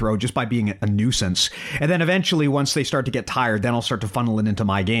shot or throw just by being a nuisance. And then eventually, once they start to get tired, then I'll start to funnel it into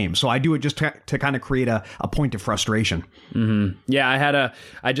my game. So I do it just to kind of create a point of frustration. Yeah,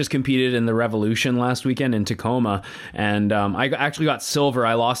 I just competed in the Revolution last weekend in Tacoma, and I actually got silver.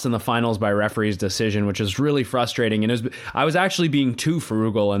 I lost in the finals by referee's decision, which is really frustrating. And I was actually being too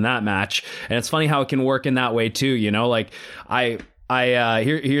frugal in that match, and it's funny how it can work in that way too. You know, like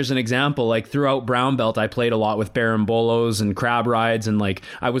here's an example. Like throughout brown belt, I played a lot with barambolos and crab rides, and like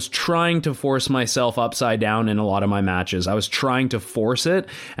I was trying to force myself upside down in a lot of my matches. I was trying to force it,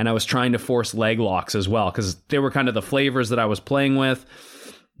 and I was trying to force leg locks as well, because they were kind of the flavors that I was playing with.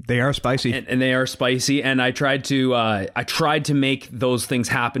 They are spicy, and they are spicy. And I tried to make those things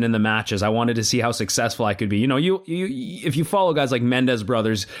happen in the matches. I wanted to see how successful I could be. You know, you if you follow guys like Mendez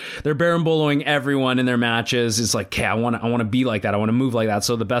brothers, they're baramboloing everyone in their matches. It's like, okay, I want to be like that. I want to move like that.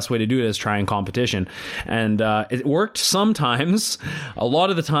 So the best way to do it is try in competition. And it worked sometimes. A lot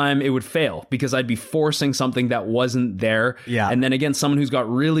of the time, it would fail because I'd be forcing something that wasn't there. Yeah. And then again, someone who's got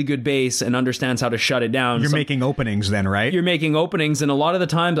really good base and understands how to shut it down. You're making openings then, right? You're making openings, and a lot of the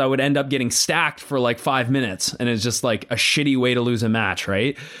time I would end up getting stacked for like 5 minutes, and it's just like a shitty way to lose a match,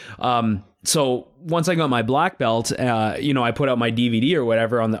 right? So once I got my black belt, I put out my DVD or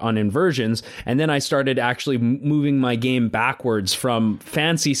whatever on inversions, and then I started actually moving my game backwards from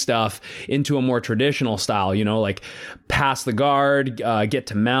fancy stuff into a more traditional style, you know, like pass the guard, get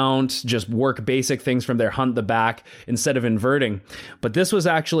to mount, just work basic things from there, hunt the back instead of inverting. But this was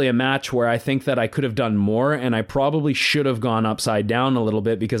actually a match where I think that I could have done more, and I probably should have gone upside down a little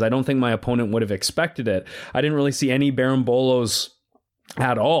bit because I don't think my opponent would have expected it. I didn't really see any barambolos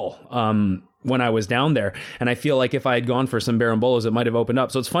at all when I was down there, and I feel like if I had gone for some barambolos, it might have opened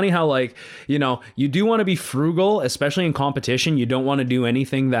up. So it's funny how, like, you know, you do want to be frugal, especially in competition. You don't want to do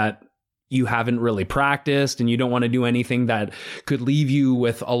anything that you haven't really practiced, and you don't want to do anything that could leave you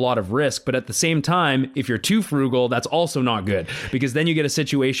with a lot of risk. But at the same time, if you're too frugal, that's also not good, because then you get a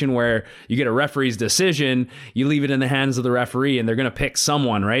situation where you get a referee's decision, you leave it in the hands of the referee, and they're going to pick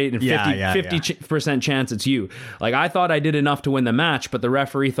someone, right? And 50% chance it's you. Like, I thought I did enough to win the match, but the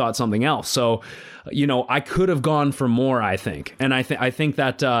referee thought something else. So, you know, I could have gone for more, I think. And I think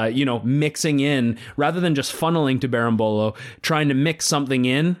that, mixing in, rather than just funneling to Barambolo, trying to mix something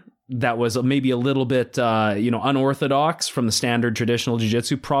in, that was maybe a little bit, unorthodox from the standard traditional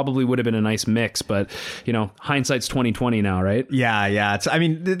jiu-jitsu probably would have been a nice mix. But, hindsight's 2020 now, right? Yeah.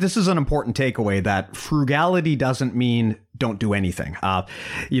 This is an important takeaway that frugality doesn't mean don't do anything.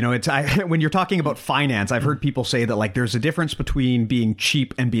 When you're talking about finance, I've heard people say that like there's a difference between being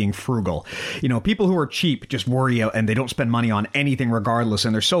cheap and being frugal. People who are cheap just worry and they don't spend money on anything regardless,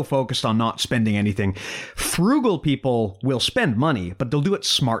 and they're so focused on not spending anything. Frugal people will spend money, but they'll do it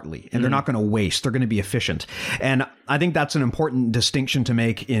smartly, and they're not going to waste. They're going to be efficient. And I think that's an important distinction to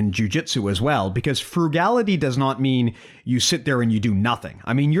make in jiu-jitsu as well, because frugality does not mean you sit there and you do nothing.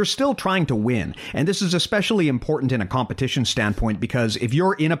 I mean, you're still trying to win. And this is especially important in a competition standpoint, because if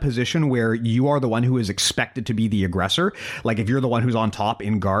you're in a position where you are the one who is expected to be the aggressor, like if you're the one who's on top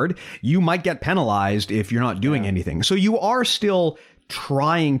in guard, you might get penalized if you're not doing anything. So you are still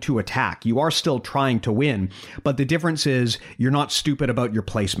trying to attack. You are still trying to win. But the difference is you're not stupid about your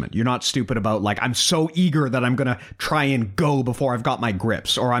placement. You're not stupid about like, I'm so eager that I'm going to try and go before I've got my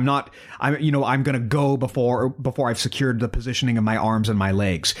grips, or I'm going to go before I've secured the positioning of my arms and my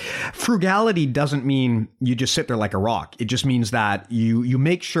legs. Frugality doesn't mean you just sit there like a rock. It just means that you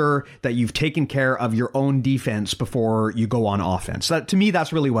make sure that you've taken care of your own defense before you go on offense. That, to me,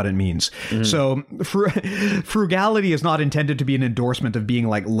 that's really what it means. So frugality is not intended to be an endorsement of being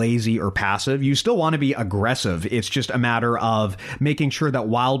like lazy or passive. You still want to be aggressive. It's just a matter of making sure that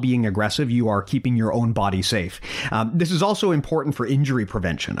while being aggressive, you are keeping your own body safe. This is also important for injury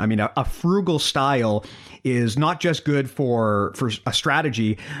prevention. I mean, a frugal style is not just good for a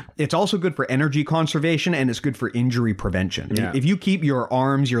strategy, it's also good for energy conservation, and it's good for injury prevention. Yeah. If you keep your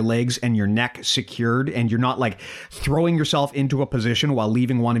arms, your legs, and your neck secured, and you're not like throwing yourself into a position while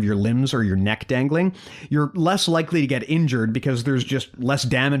leaving one of your limbs or your neck dangling, you're less likely to get injured, because there's just less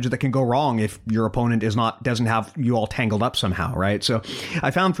damage that can go wrong if your opponent doesn't have you all tangled up somehow, right? So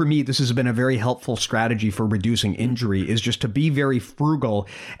I found for me, this has been a very helpful strategy for reducing injury, is just to be very frugal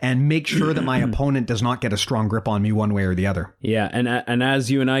and make sure that my opponent does not get a strong grip on me one way or the other. Yeah, and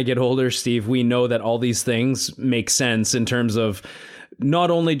as you and I get older, Steve, we know that all these things make sense in terms of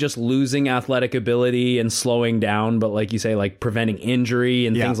not only just losing athletic ability and slowing down, but like you say, like preventing injury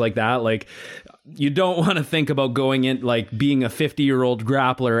and things like that. Like, you don't want to think about going in like being a 50-year-old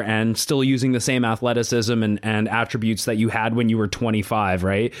grappler and still using the same athleticism and attributes that you had when you were 25,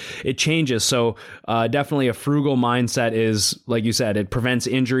 right? It changes. So definitely a frugal mindset is, like you said, it prevents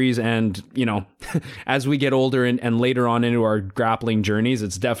injuries. And, as we get older and later on into our grappling journeys,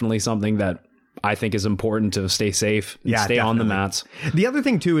 it's definitely something that I think is important to stay safe and stay on the mats. The other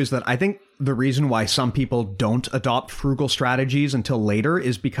thing too is that I think the reason why some people don't adopt frugal strategies until later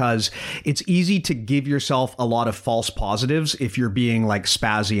is because it's easy to give yourself a lot of false positives if you're being like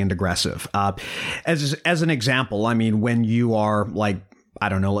spazzy and aggressive. As an example, I mean, when you are like, I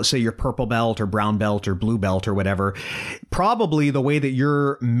don't know, let's say you're purple belt or brown belt or blue belt or whatever, probably the way that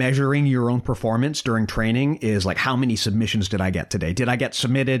you're measuring your own performance during training is like, how many submissions did I get today? Did I get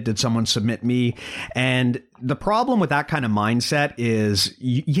submitted? Did someone submit me? And the problem with that kind of mindset is,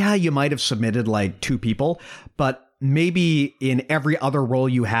 you might have submitted like 2 people, but maybe in every other role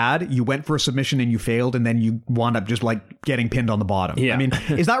you had, you went for a submission and you failed, and then you wound up just like getting pinned on the bottom. Yeah. I mean,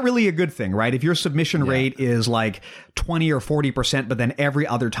 is that really a good thing, right? If your submission rate is like 20 or 40%, but then every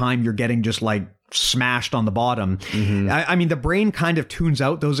other time you're getting just like smashed on the bottom. I mean, the brain kind of tunes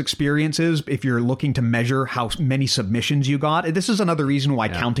out those experiences if you're looking to measure how many submissions you got. This is another reason why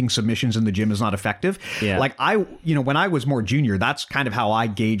counting submissions in the gym is not effective. Yeah. Like when I was more junior, that's kind of how I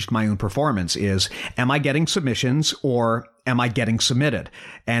gauged my own performance is, am I getting submissions or am I getting submitted?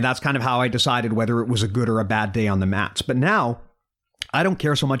 And that's kind of how I decided whether it was a good or a bad day on the mats. But now, I don't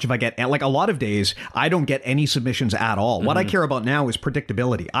care so much if I get, like a lot of days, I don't get any submissions at all. What I care about now is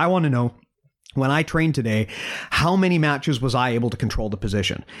predictability. I want to know, when I trained today, how many matches was I able to control the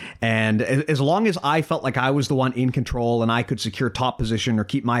position? And as long as I felt like I was the one in control and I could secure top position or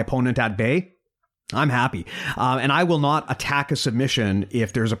keep my opponent at bay, I'm happy. And I will not attack a submission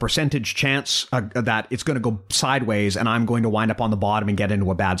if there's a percentage chance that it's going to go sideways and I'm going to wind up on the bottom and get into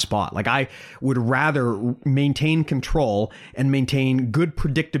a bad spot. Like, I would rather maintain control and maintain good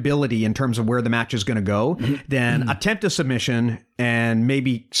predictability in terms of where the match is going to go than attempt a submission and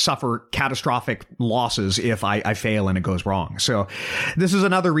maybe suffer catastrophic losses if I fail and it goes wrong. So this is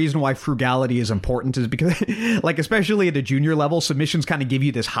another reason why frugality is important, is because like, especially at a junior level, submissions kind of give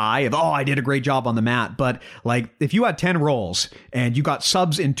you this high of, oh, I did a great job on the mat. But like, if you had 10 rolls and you got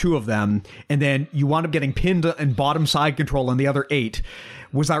subs in 2 of them, and then you wound up getting pinned and bottom side control on the other 8,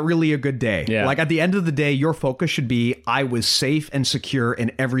 was that really a good day? Yeah. Like, at the end of the day, your focus should be, I was safe and secure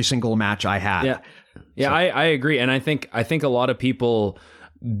in every single match I had. Yeah. Yeah, so. I agree. And I think a lot of people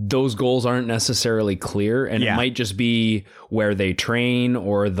those goals aren't necessarily clear, and it might just be where they train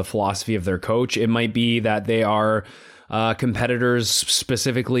or the philosophy of their coach. It might be that they are competitors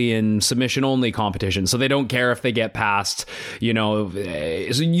specifically in submission only competition, so they don't care if they get past,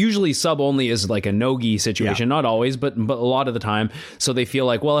 usually sub only is like a no-gi situation, not always, but a lot of the time. So they feel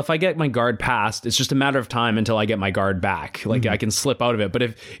like, well, if I get my guard passed, it's just a matter of time until I get my guard back. Like I can slip out of it. But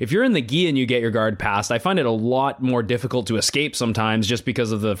if you're in the gi and you get your guard passed, I find it a lot more difficult to escape sometimes, just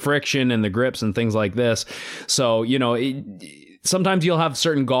because of the friction and the grips and things like this. So sometimes you'll have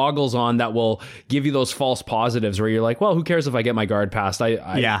certain goggles on that will give you those false positives where you're like, well, who cares if I get my guard passed?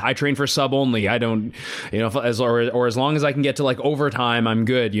 I train for sub only. I don't, as long as I can get to like overtime, I'm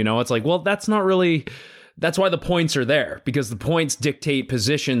good. It's like, well, that's not really. That's why the points are there, because the points dictate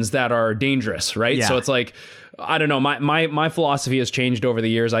positions that are dangerous, right? Yeah. So it's like, I don't know, my philosophy has changed over the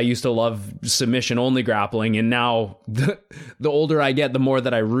years. I used to love submission only grappling, and now the older I get, the more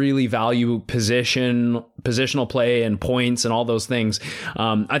that I really value positional play and points and all those things.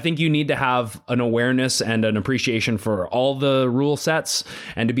 I think you need to have an awareness and an appreciation for all the rule sets,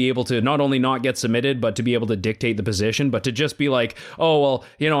 and to be able to not only not get submitted, but to be able to dictate the position. But to just be like, oh,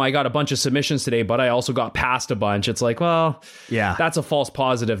 well, I got a bunch of submissions today, but I also got passed a bunch. It's like, well, yeah, that's a false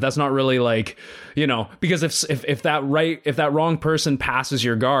positive. That's not really like, because if that wrong person passes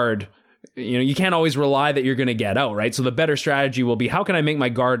your guard, you can't always rely that you're going to get out, right? So the better strategy will be, how can I make my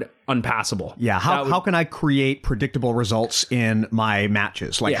guard unpassable? Yeah. How can I create predictable results in my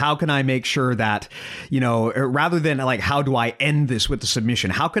matches? Like, how can I make sure that, rather than like, how do I end this with the submission?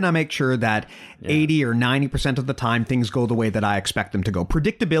 How can I make sure that 80 or 90% of the time things go the way that I expect them to go?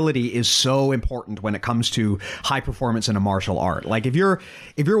 Predictability is so important when it comes to high performance in a martial art. Like if you're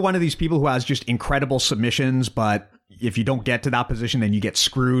one of these people who has just incredible submissions, but if you don't get to that position, then you get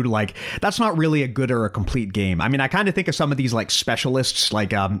screwed. Like, that's not really a good or a complete game. I mean, I kind of think of some of these like specialists,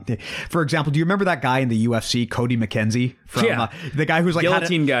 like, for example, do you remember that guy in the UFC, Cody McKenzie? From the guy who's like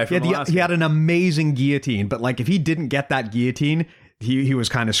guillotine guy from he had an amazing guillotine, but like if he didn't get that guillotine, he was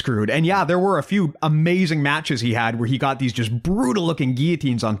kind of screwed. And there were a few amazing matches he had where he got these just brutal looking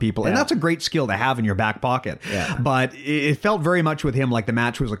guillotines on people. And that's a great skill to have in your back pocket. Yeah. But it felt very much with him like the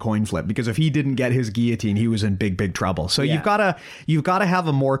match was a coin flip, because if he didn't get his guillotine, he was in big, big trouble. So you've got to have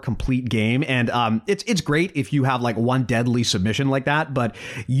a more complete game. And it's great if you have like one deadly submission like that, but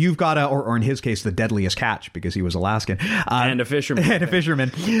you've got to, or in his case, the deadliest catch, because he was Alaskan. And a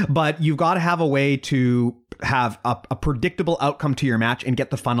fisherman. But you've got to have a way to have a predictable outcome to your match and get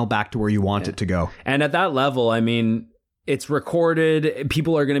the funnel back to where you want it to go. And at that level, I mean, it's recorded.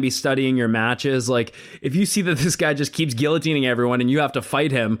 People are going to be studying your matches. Like, if you see that this guy just keeps guillotining everyone and you have to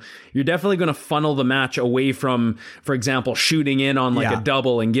fight him, you're definitely going to funnel the match away from, for example, shooting in on like a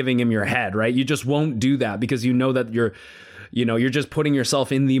double and giving him your head, right? You just won't do that, because you know that you're just putting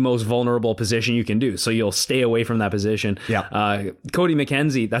yourself in the most vulnerable position you can do. So you'll stay away from that position. Yeah. Cody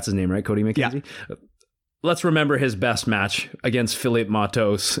McKenzie, that's his name, right? Cody McKenzie. Yeah. Let's remember his best match against Philippe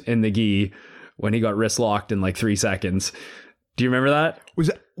Matos in the gi, when he got wrist locked in like 3 seconds. Do you remember that?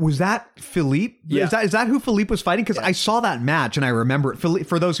 Was that Philippe? Yeah. Is that who Philippe was fighting? Because I saw that match and I remember it.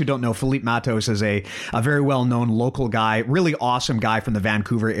 For those who don't know, Philippe Matos is a very well-known local guy, really awesome guy from the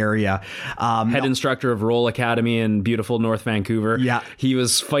Vancouver area. Head instructor of Roll Academy in beautiful North Vancouver. Yeah. He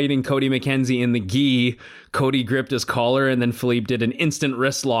was fighting Cody McKenzie in the gi. Cody gripped his collar, and then Philippe did an instant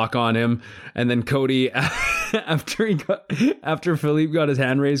wrist lock on him. And then Cody, after Philippe got his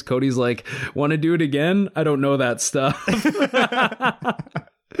hand raised, Cody's like, "Want to do it again? I don't know that stuff."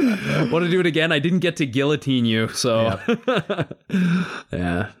 Want to do it again? I didn't get to guillotine you, so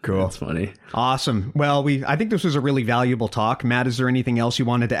yeah, cool. That's funny. Awesome. Well, I think this was a really valuable talk. Matt, is there anything else you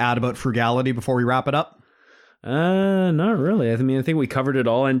wanted to add about frugality before we wrap it up? Not really. I mean, I think we covered it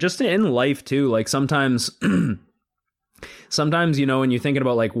all, and just in life too. Like sometimes, when you're thinking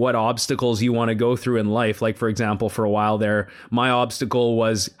about like what obstacles you want to go through in life, like for example, for a while there, my obstacle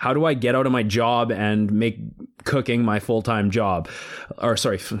was, how do I get out of my job and make cooking my full-time job, or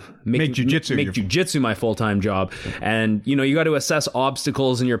sorry, make jujitsu my full-time job. And you got to assess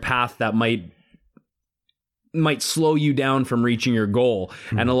obstacles in your path that might slow you down from reaching your goal.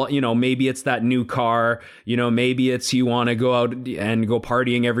 Mm-hmm. And a lot, maybe it's that new car, maybe it's you want to go out and go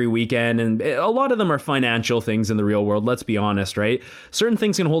partying every weekend. And a lot of them are financial things in the real world. Let's be honest, right? Certain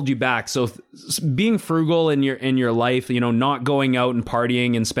things can hold you back. So being frugal in your life, not going out and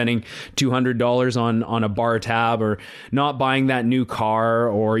partying and spending $200 on a bar tab, or not buying that new car,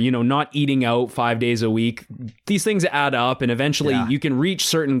 or, not eating out 5 days a week. These things add up, and eventually you can reach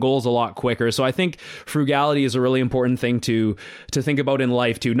certain goals a lot quicker. So I think frugality frugality is a really important thing to think about in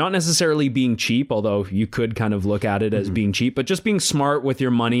life too. Not necessarily being cheap, although you could kind of look at it as being cheap, but just being smart with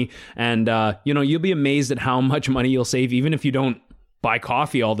your money. And, you'll be amazed at how much money you'll save, even if you don't buy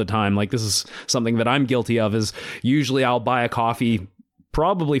coffee all the time. Like, this is something that I'm guilty of, is usually I'll buy a coffee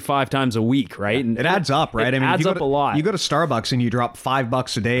probably 5 times a week, right? And it adds up, right? It adds up a lot. You go to Starbucks and you drop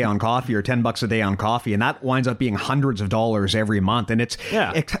 $5 a day on coffee or $10 a day on coffee, and that winds up being hundreds of dollars every month. And it's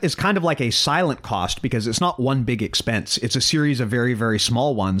kind of like a silent cost, because it's not one big expense. It's a series of very, very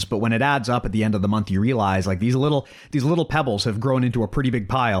small ones. But when it adds up at the end of the month, you realize like these little pebbles have grown into a pretty big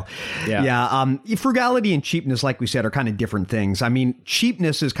pile. Yeah. Frugality and cheapness, like we said, are kind of different things. I mean,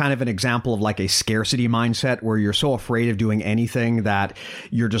 cheapness is kind of an example of like a scarcity mindset where you're so afraid of doing anything that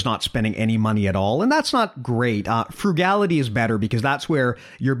you're just not spending any money at all. And that's not great. Frugality is better, because that's where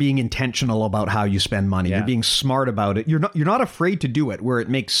you're being intentional about how you spend money. Yeah. You're being smart about it. You're not afraid to do it where it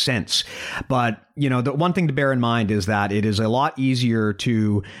makes sense. But the one thing to bear in mind is that it is a lot easier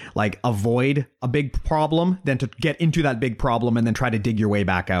to like avoid a big problem than to get into that big problem and then try to dig your way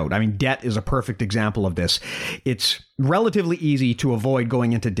back out. I mean, debt is a perfect example of this. It's relatively easy to avoid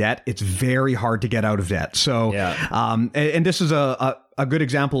going into debt. It's very hard to get out of debt. So, and this is a good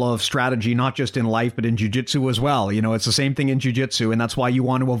example of strategy, not just in life, but in jiu-jitsu as well. It's the same thing in jiu-jitsu, and that's why you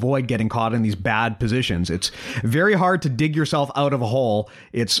want to avoid getting caught in these bad positions. It's very hard to dig yourself out of a hole.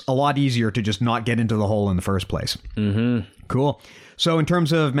 It's a lot easier to just not get into the hole in the first place. Mm-hmm. Cool. So in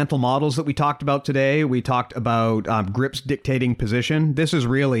terms of mental models that we talked about today, we talked about grips dictating position. This is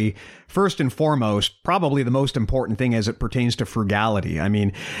really, first and foremost, probably the most important thing as it pertains to frugality. I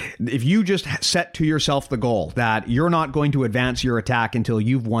mean, if you just set to yourself the goal that you're not going to advance your attack until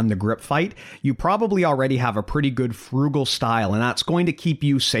you've won the grip fight, you probably already have a pretty good frugal style, and that's going to keep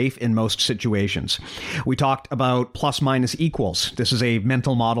you safe in most situations. We talked about plus minus equals. This is a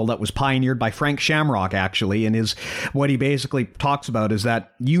mental model that was pioneered by Frank Shamrock, actually, and is what he basically talks about is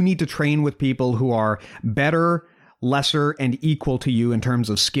that you need to train with people who are better, lesser, and equal to you in terms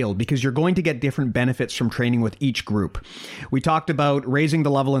of skill, because you're going to get different benefits from training with each group. We talked about raising the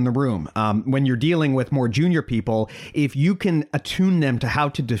level in the room. When you're dealing with more junior people, if you can attune them to how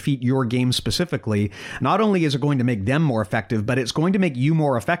to defeat your game specifically, not only is it going to make them more effective, but it's going to make you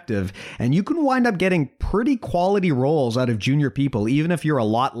more effective. And you can wind up getting pretty quality rolls out of junior people, even if you're a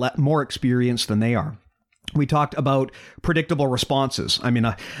lot more experienced than they are. We talked about predictable responses. I mean,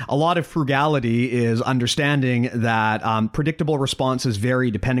 a lot of frugality is understanding that predictable responses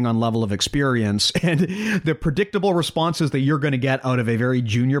vary depending on level of experience. And the predictable responses that you're going to get out of a very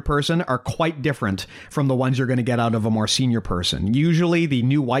junior person are quite different from the ones you're going to get out of a more senior person. Usually the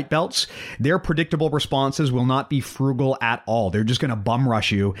new white belts, their predictable responses will not be frugal at all. They're just going to bum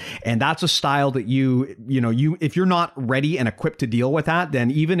rush you. And that's a style that if you're not ready and equipped to deal with that,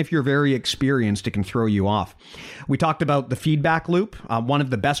 then even if you're very experienced, it can throw you off. We talked about the feedback loop. One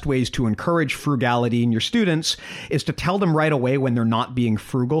of the best ways to encourage frugality in your students is to tell them right away when they're not being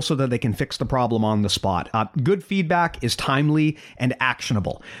frugal so that they can fix the problem on the spot. Good feedback is timely and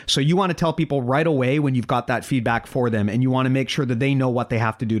actionable. So you want to tell people right away when you've got that feedback for them, and you want to make sure that they know what they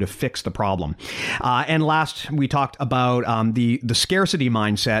have to do to fix the problem. And last, we talked about the scarcity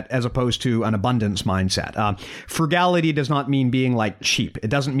mindset as opposed to an abundance mindset. Frugality does not mean being like cheap. It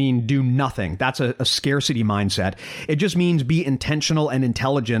doesn't mean do nothing. That's a scarcity mindset. It just means be intentional and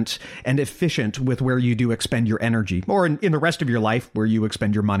intelligent and efficient with where you do expend your energy, or in the rest of your life where you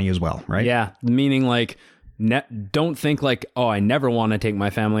expend your money as well, right? Yeah, meaning like don't think like, oh, I never want to take my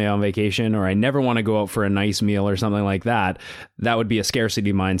family on vacation, or I never want to go out for a nice meal or something like that. That would be a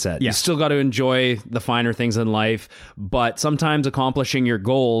scarcity mindset. Yeah. You still got to enjoy the finer things in life, but sometimes accomplishing your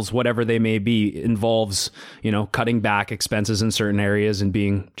goals, whatever they may be, involves, cutting back expenses in certain areas and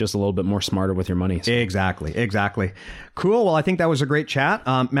being just a little bit more smarter with your money. So. Exactly. Cool. Well, I think that was a great chat.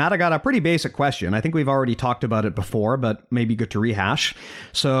 Matt, I got a pretty basic question. I think we've already talked about it before, but maybe good to rehash.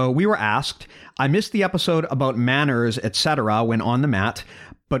 So we were asked, I missed the episode about manners, etc. when on the mat,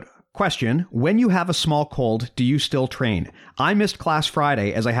 but question, when you have a small cold, do you still train? I missed class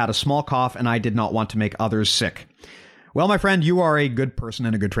Friday as I had a small cough and I did not want to make others sick. Well, my friend, you are a good person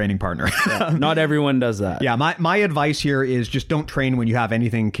and a good training partner. Yeah, not everyone does that. Yeah, my advice here is just don't train when you have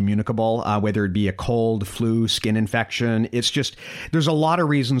anything communicable, whether it be a cold, flu, skin infection. It's just, there's a lot of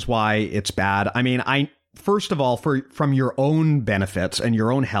reasons why it's bad. I mean, first of all, from your own benefits and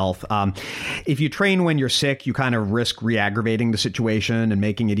your own health, if you train when you're sick, you kind of risk re-aggravating the situation and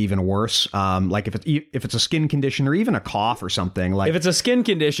making it even worse. Like if it's a skin condition or even a cough or something. Like if it's a skin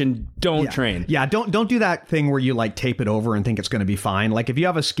condition, don't train. Yeah, don't do that thing where you like tape it over and think it's going to be fine. Like if you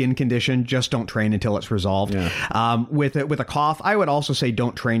have a skin condition, just don't train until it's resolved. Yeah. With a cough, I would also say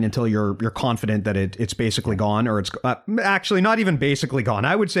don't train until you're confident that it's basically gone, or it's actually not even basically gone.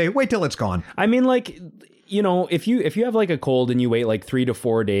 I would say wait till it's gone. I mean, like, you know, if you have like a cold and you wait like 3 to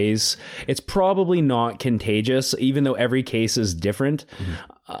 4 days, it's probably not contagious, even though every case is different.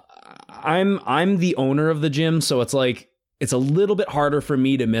 I'm the owner of the gym, so it's like it's a little bit harder for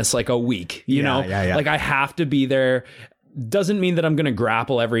me to miss like a week. You know, like I have to be there. Doesn't mean that I'm going to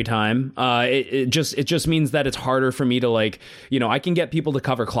grapple every time. It just means that it's harder for me to, like, you know, I can get people to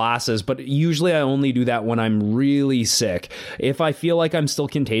cover classes, but usually I only do that when I'm really sick. If I feel like I'm still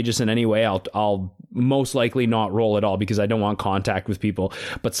contagious in any way, I'll most likely not roll at all because I don't want contact with people.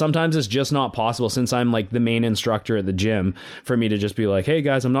 But sometimes it's just not possible, since I'm like the main instructor at the gym, for me to just be like, hey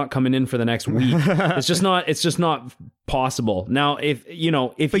guys, I'm not coming in for the next week. It's just not possible. Now, if you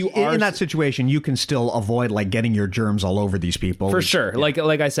are in that situation, you can still avoid like getting your germs all over these people. For sure. Yeah.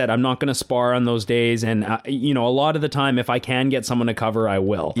 Like I said, I'm not going to spar on those days. And, a lot of the time, if I can get someone to cover, I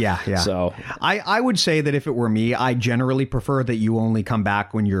will. Yeah. So I would say that if it were me, I generally prefer that you only come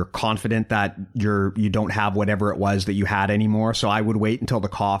back when you're confident that you don't have whatever it was that you had anymore. So I would wait until the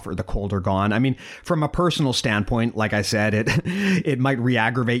cough or the cold are gone. I mean, from a personal standpoint, like I said, it might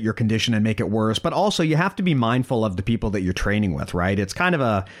re-aggravate your condition and make it worse. But also you have to be mindful of the people that you're training with, right? It's kind of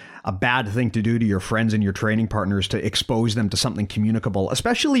a bad thing to do to your friends and your training partners, to expose them to something communicable,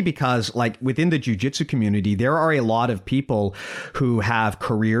 especially because like within the jiu-jitsu community, there are a lot of people who have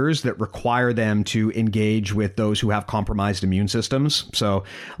careers that require them to engage with those who have compromised immune systems. So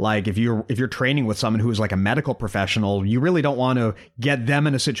like if you're training with someone who is like a medical professional, you really don't want to get them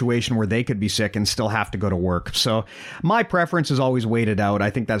in a situation where they could be sick and still have to go to work. So my preference is always wait it out. I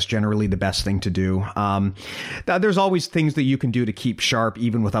think that's generally the best thing to do. There's always things that you can do to keep sharp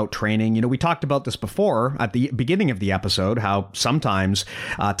even without training. You know, we talked about this before at the beginning of the episode, how sometimes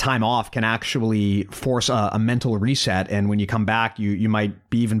time off can actually force a mental reset. And when you come back, you might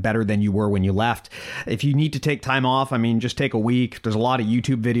be even better than you were when you left. If you need to take time off, I mean, just take a week. There's a lot of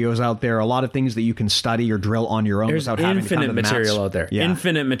YouTube videos out there, a lot of things that you can study or drill on your own. There's without having to come to the material mats. out there. Yeah.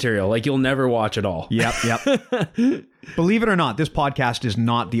 Infinite material. Like you'll never watch it all. Yep. Believe it or not, this podcast is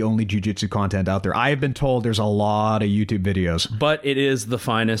not the only jiu-jitsu content out there. I have been told there's a lot of YouTube videos. But it is the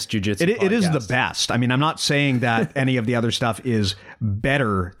finest jiu-jitsu podcast. It is the best. I mean, I'm not saying that any of the other stuff is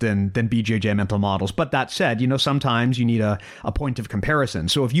better than BJJ Mental Models. But that said, sometimes you need a point of comparison.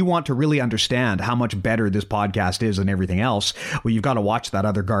 So if you want to really understand how much better this podcast is than everything else, well, you've got to watch that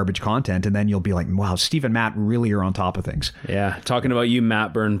other garbage content. And then you'll be like, wow, Steve and Matt really are on top of things. Yeah. Talking about you,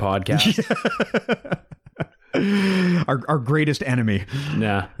 Matt Byrne podcast. Our greatest enemy.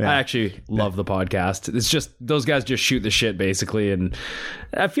 Yeah. I actually love the podcast. It's just those guys just shoot the shit basically, and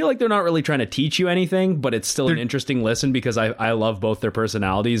I feel like they're not really trying to teach you anything, but it's still an interesting listen because I love both their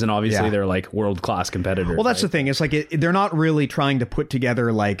personalities, and obviously they're like world-class competitors. Well, that's the thing. It's like they're not really trying to put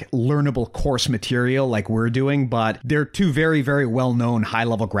together like learnable course material like we're doing, but they're two very, very well-known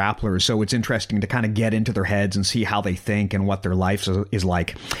high-level grapplers, so it's interesting to kind of get into their heads and see how they think and what their life is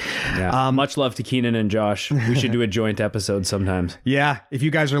like. Yeah. Much love to Keenan and Josh. We should do a joint episode sometimes. Yeah. If you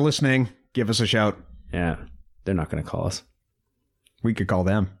guys are listening, give us a shout. Yeah. They're not going to call us. We could call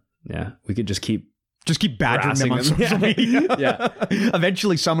them. Yeah. We could just keep badgering them on social media. Yeah.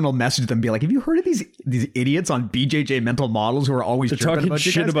 Eventually someone will message them and be like, have you heard of these idiots on BJJ Mental Models who are always talking about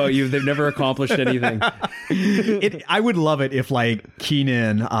shit about you? They've never accomplished anything. I would love it if like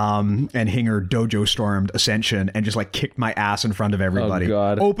Keenan and Hinger dojo stormed Ascension and just like kicked my ass in front of everybody. Oh,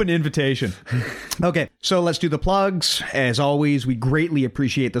 God. Open invitation. Okay, so let's do the plugs. As always, we greatly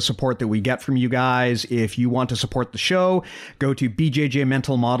appreciate the support that we get from you guys. If you want to support the show, go to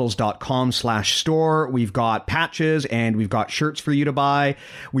bjjmentalmodels.com/store. We've got patches and we've got shirts for you to buy.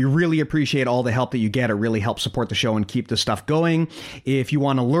 We really appreciate all the help that you get. It really helps support the show and keep this stuff going. If you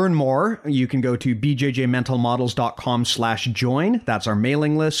want to learn more, you can go to bjjmentalmodels.com/join. That's our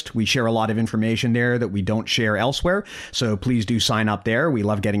mailing list. We share a lot of information there that we don't share elsewhere. So please do sign up there. We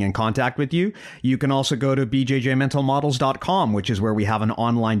love getting in contact with you. You can also go to bjjmentalmodels.com, which is where we have an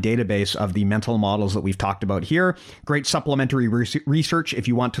online database of the mental models that we've talked about here. Great supplementary research if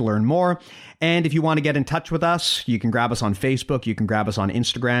you want to learn more. And if you want to get in touch with us, you can grab us on Facebook. You can grab us on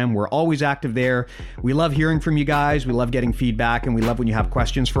Instagram. We're always active there. We love hearing from you guys. We love getting feedback, and we love when you have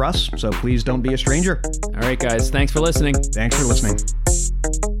questions for us. So please don't be a stranger. All right, guys. Thanks for listening. Thanks for listening.